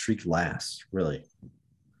can this streak last, really?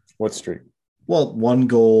 What streak? Well, 1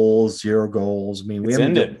 goal, 0 goals. I mean, it's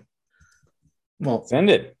ended. It's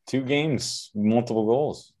ended. 2 games, multiple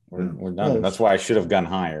goals. We're done. Well, that's why I should have gone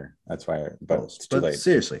higher. That's why, but it's too late.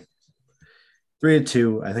 Seriously,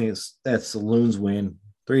 3-2. I think that's the Loons win.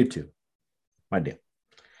 3-2. My deal.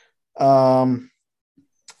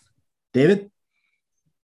 David.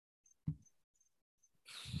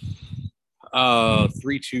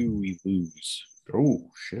 3-2. We lose. Oh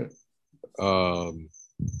shit.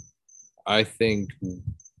 I think.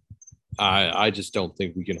 I just don't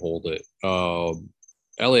think we can hold it.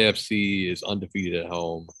 LAFC is undefeated at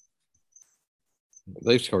home.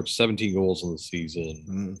 They've scored 17 goals in the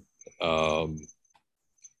season.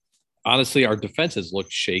 Honestly, our defense has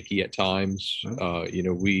looked shaky at times.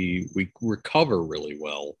 We recover really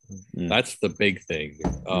well. That's the big thing.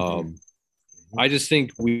 I just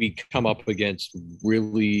think we come up against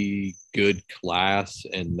really good class,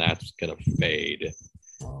 and that's going to fade.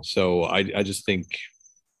 So I just think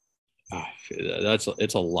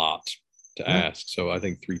it's a lot to ask. So I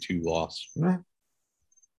think 3-2 loss.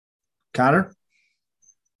 Connor?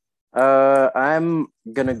 I'm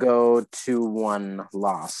gonna go 2-1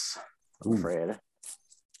 loss. I'm afraid.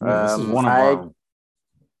 This is one of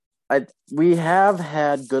we have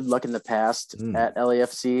had good luck in the past at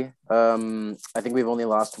LAFC. I think we've only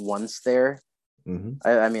lost once there.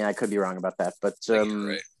 I mean, I could be wrong about that, but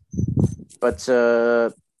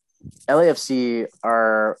LAFC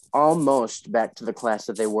are almost back to the class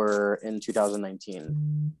that they were in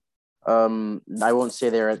 2019. I won't say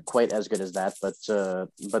they're quite as good as that, but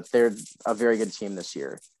they're a very good team this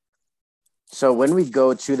year. So when we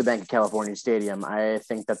go to the Bank of California Stadium, I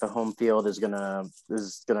think that the home field is gonna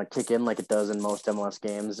kick in like it does in most MLS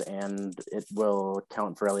games, and it will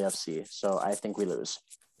count for LAFC. So I think we lose.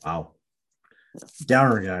 Wow.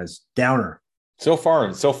 Downer, guys. Downer. So far,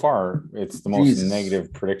 it's the most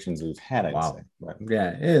negative predictions we've had, I'd say. But... Yeah,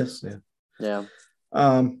 it is. Yeah.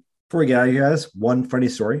 Before we get out of here, guys, one funny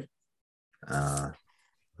story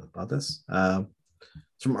about this. It's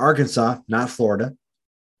from Arkansas, not Florida.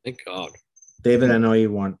 Thank God. David, I know you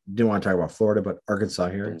didn't want to talk about Florida, but Arkansas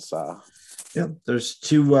here. Arkansas. Yeah, there's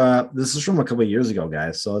 2. This is from a couple of years ago,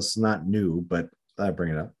 guys, so it's not new, but I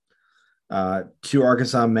bring it up. 2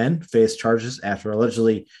 Arkansas men faced charges after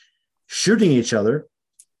allegedly shooting each other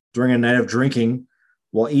during a night of drinking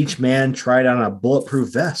while each man tried on a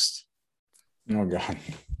bulletproof vest. Oh, God.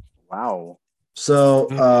 Wow.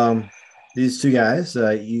 So these 2 guys,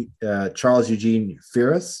 Charles Eugene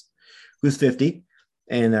Ferris, who's 50,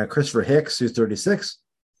 and Christopher Hicks, who's 36,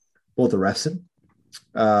 both arrested.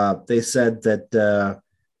 They said that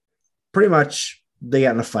pretty much they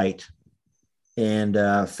got in a fight. And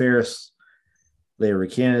Ferris later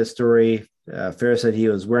recanted his story. Ferris said he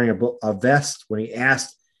was wearing a vest when he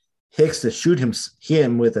asked Hicks to shoot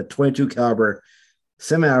him with a .22 caliber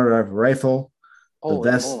semi-automatic rifle. The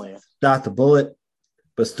vest stopped the bullet,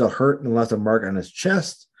 but still hurt and left a mark on his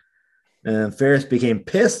chest. And Ferris became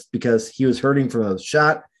pissed because he was hurting from the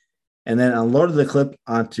shot, and then unloaded the clip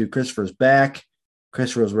onto Christopher's back.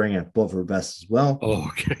 Christopher was wearing a bulletproof vest as well. Oh,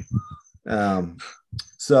 okay.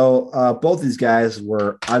 So both these guys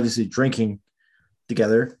were obviously drinking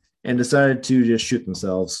together and decided to just shoot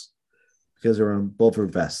themselves because they were in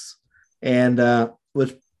bulletproof vests. And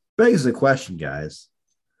which begs the question, guys.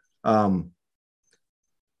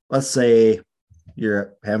 let's say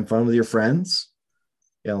you're having fun with your friends,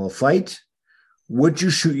 you have a fight. Would you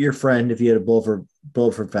shoot your friend if you had a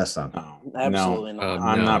bulletproof vest on? Oh, Absolutely no. not.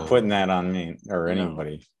 I'm No. not putting that on me or No.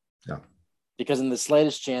 anybody. Because in the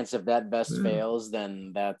slightest chance if that vest Yeah. fails,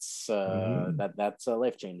 then that's that's a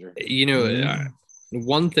life changer. You know,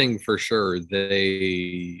 one thing for sure,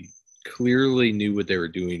 they clearly knew what they were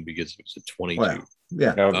doing because it was a 22. Well,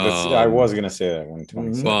 yeah. I was going to say that when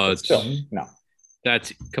 26, But still, no.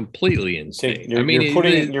 That's completely insane.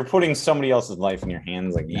 You're putting somebody else's life in your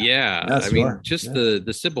hands. Like, yeah. Yes, I you mean, are. just Yeah.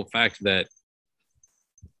 the simple fact that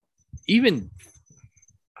even,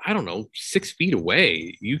 I don't know, 6 feet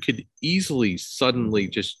away, you could easily suddenly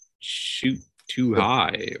just shoot too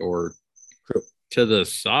high or True. to the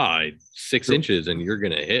side 6 True. inches, and you're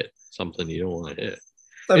gonna hit something you don't want to hit.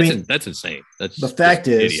 I mean, That's insane. That's the fact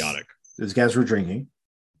just is, idiotic. these guys were drinking.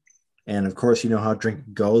 And of course, you know how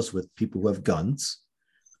drinking goes with people who have guns.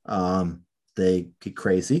 They get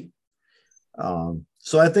crazy.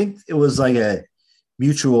 So I think it was like a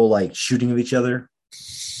mutual like shooting of each other.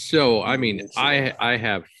 So I mean, I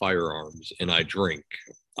have firearms and I drink.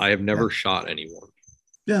 I have never shot anyone.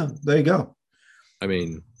 Yeah, there you go. I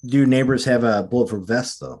mean, Do your neighbors have a bulletproof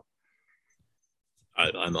vest though?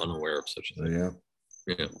 I'm unaware of such a thing. Yeah.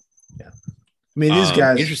 Yeah. I mean, these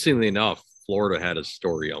guys. Interestingly enough, Florida had a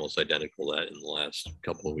story almost identical to that in the last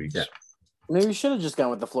couple of weeks. Yeah. Maybe we should have just gone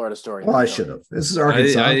with the Florida story. Well, I should have. This is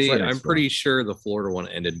Arkansas. I'm pretty sure the Florida one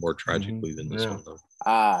ended more tragically than this Yeah. one, though.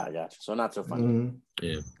 Ah, gotcha. So not so funny. Mhm.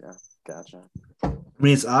 Yeah. Gotcha. I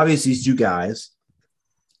mean, it's obvious these two guys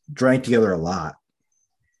drank together a lot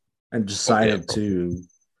and decided to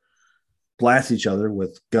blast each other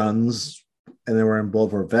with guns, and they were in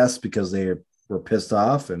bulletproof vests because they were pissed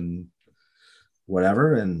off and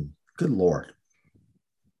whatever. And good Lord.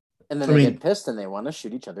 And then I they mean- get pissed and they want to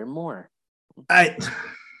shoot each other more. I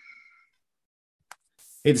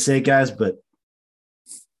hate to say it, guys, but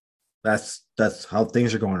that's how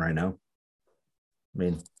things are going right now. I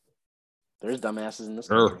mean, There's dumbasses in this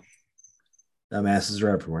Sure. country. dumbasses are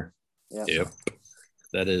everywhere. Yeah. Yep.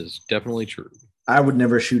 That is definitely true. I would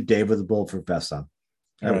never shoot Dave with a bulletproof vest on.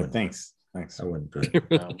 I Yeah, wouldn't. thanks. I wouldn't do it.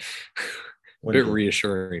 No. A bit Wouldn't do it.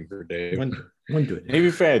 reassuring for Dave. Wouldn't do it. Maybe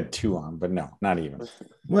if I had 2 on, but no, not even.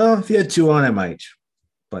 Well, if you had 2 on, I might,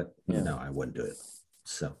 but Yeah. no, I wouldn't do it.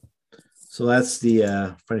 So that's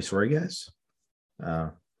the funny story, guys.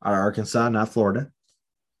 Out of Arkansas, not Florida.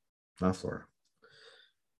 Not Florida.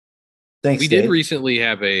 Thanks. We did Dave. recently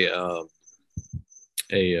have a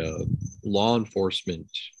law enforcement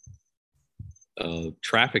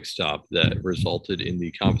traffic stop that resulted in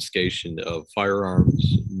the confiscation of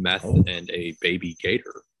firearms, meth, Oh. and a baby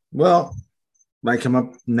gator. Well, might come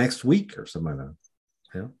up next week or something like that.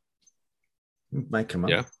 Yeah. Might come up.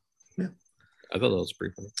 Yeah. I thought that was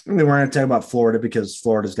pretty funny. I mean, we're going to talk about Florida because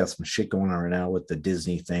Florida's got some shit going on right now with the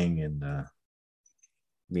Disney thing. And I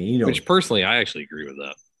mean, you know, Which personally, I actually agree with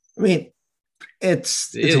that. I mean,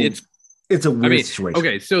 it's a weird I mean, situation.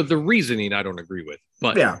 okay, so the reasoning I don't agree with,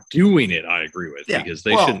 but Yeah. doing it I agree with Yeah, because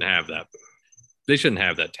they well- shouldn't have that. They shouldn't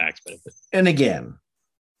have that tax benefit. And again,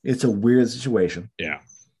 it's a weird situation. Yeah.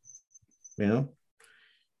 You know,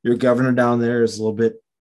 your governor down there is a little bit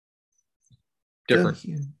Different.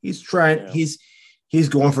 He's trying. Yeah. He's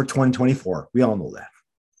going for 2024. We all know that.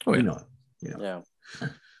 Oh, yeah. We know it. Yeah.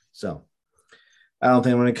 So I don't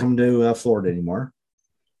think I'm going to come to Florida anymore.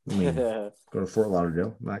 I mean, go to Fort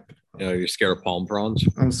Lauderdale. You're scared of palm prawns,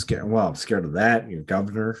 I'm scared. Well, I'm scared of that. Your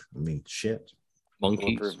governor. I mean, shit.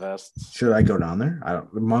 monkeys. Bulletproof vests. Should I go down there? I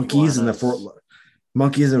don't. The monkeys in the Fort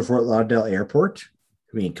Lauderdale airport.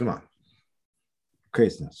 I mean, come on,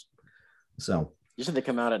 craziness. So You said they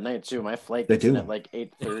come out at night too. My flight They gets in do. at like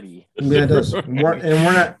 8:30. yeah, it does. We're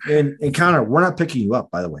not. And Connor, we're not picking you up.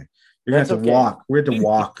 By the way, you're gonna That's have to okay. walk. We have to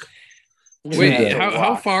walk Wait, Yeah.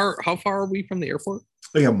 how far are we from the airport?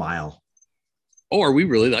 like a mile. Oh, are we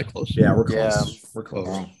really that close? Yeah, we're close. Yeah. We're close.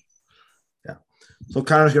 Oh. Yeah. So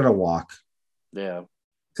Connor's gonna walk Yeah.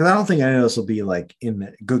 because I don't think any of us will be like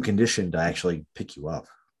in good condition to actually pick you up.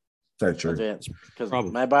 That's true. Because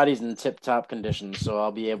Problem. my body's in tip-top condition, so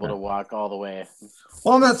I'll be able to walk all the way.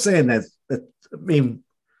 Well, I'm not saying that. I mean,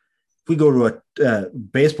 if we go to a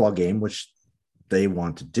baseball game, which they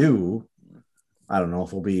want to do, I don't know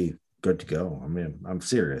if we'll be good to go. I mean, I'm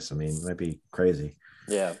serious. I mean, it might be crazy.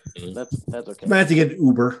 Yeah, Mhm. that's okay. Might have to get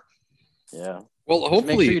Uber. Yeah. Well, Just make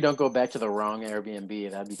hopefully, sure you don't go back to the wrong Airbnb.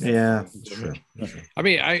 That'd be kinda Yeah, funny. that's true. That's true. I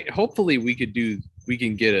mean, hopefully we can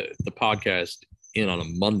get the podcast in on a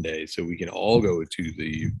Monday so we can all go to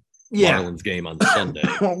the Marlins game on Sunday.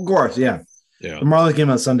 Well, of course, yeah. Yeah. The Marlins game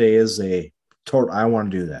on Sunday is a total. I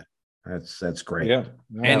want to do that. That's great. Yeah.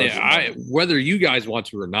 And whether you guys want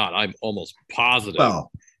to or not, I'm almost positive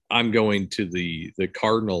Well, I'm going to the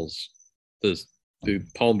Cardinals, the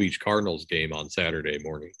Palm Beach Cardinals game on Saturday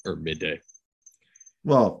morning or midday.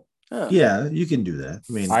 well, yeah, you can do that.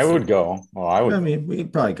 I mean, I would go. Well, I would. I mean, we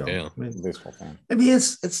could probably go. Yeah. Baseball fan. I mean,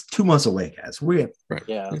 it's 2 months away, guys. We have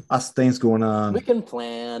Yeah. lots of things going on. We can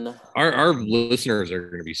plan. Our listeners are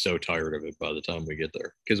going to be so tired of it by the time we get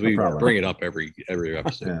there because we Probably. bring it up every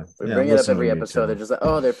episode. Yeah, We yeah, bring it up listen every to me, episode. too. They're just like,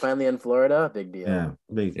 oh, they're finally in Florida. Big deal. Yeah,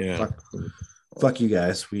 big Yeah. fuck you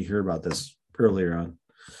guys. We heard about this earlier on.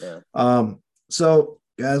 Yeah. So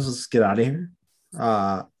guys, let's get out of here.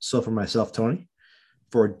 So for myself, Tony,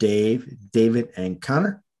 for Dave, David, and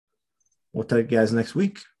Connor, we'll talk to you guys next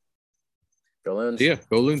week. Go Loons. Yeah,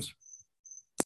 go Loons.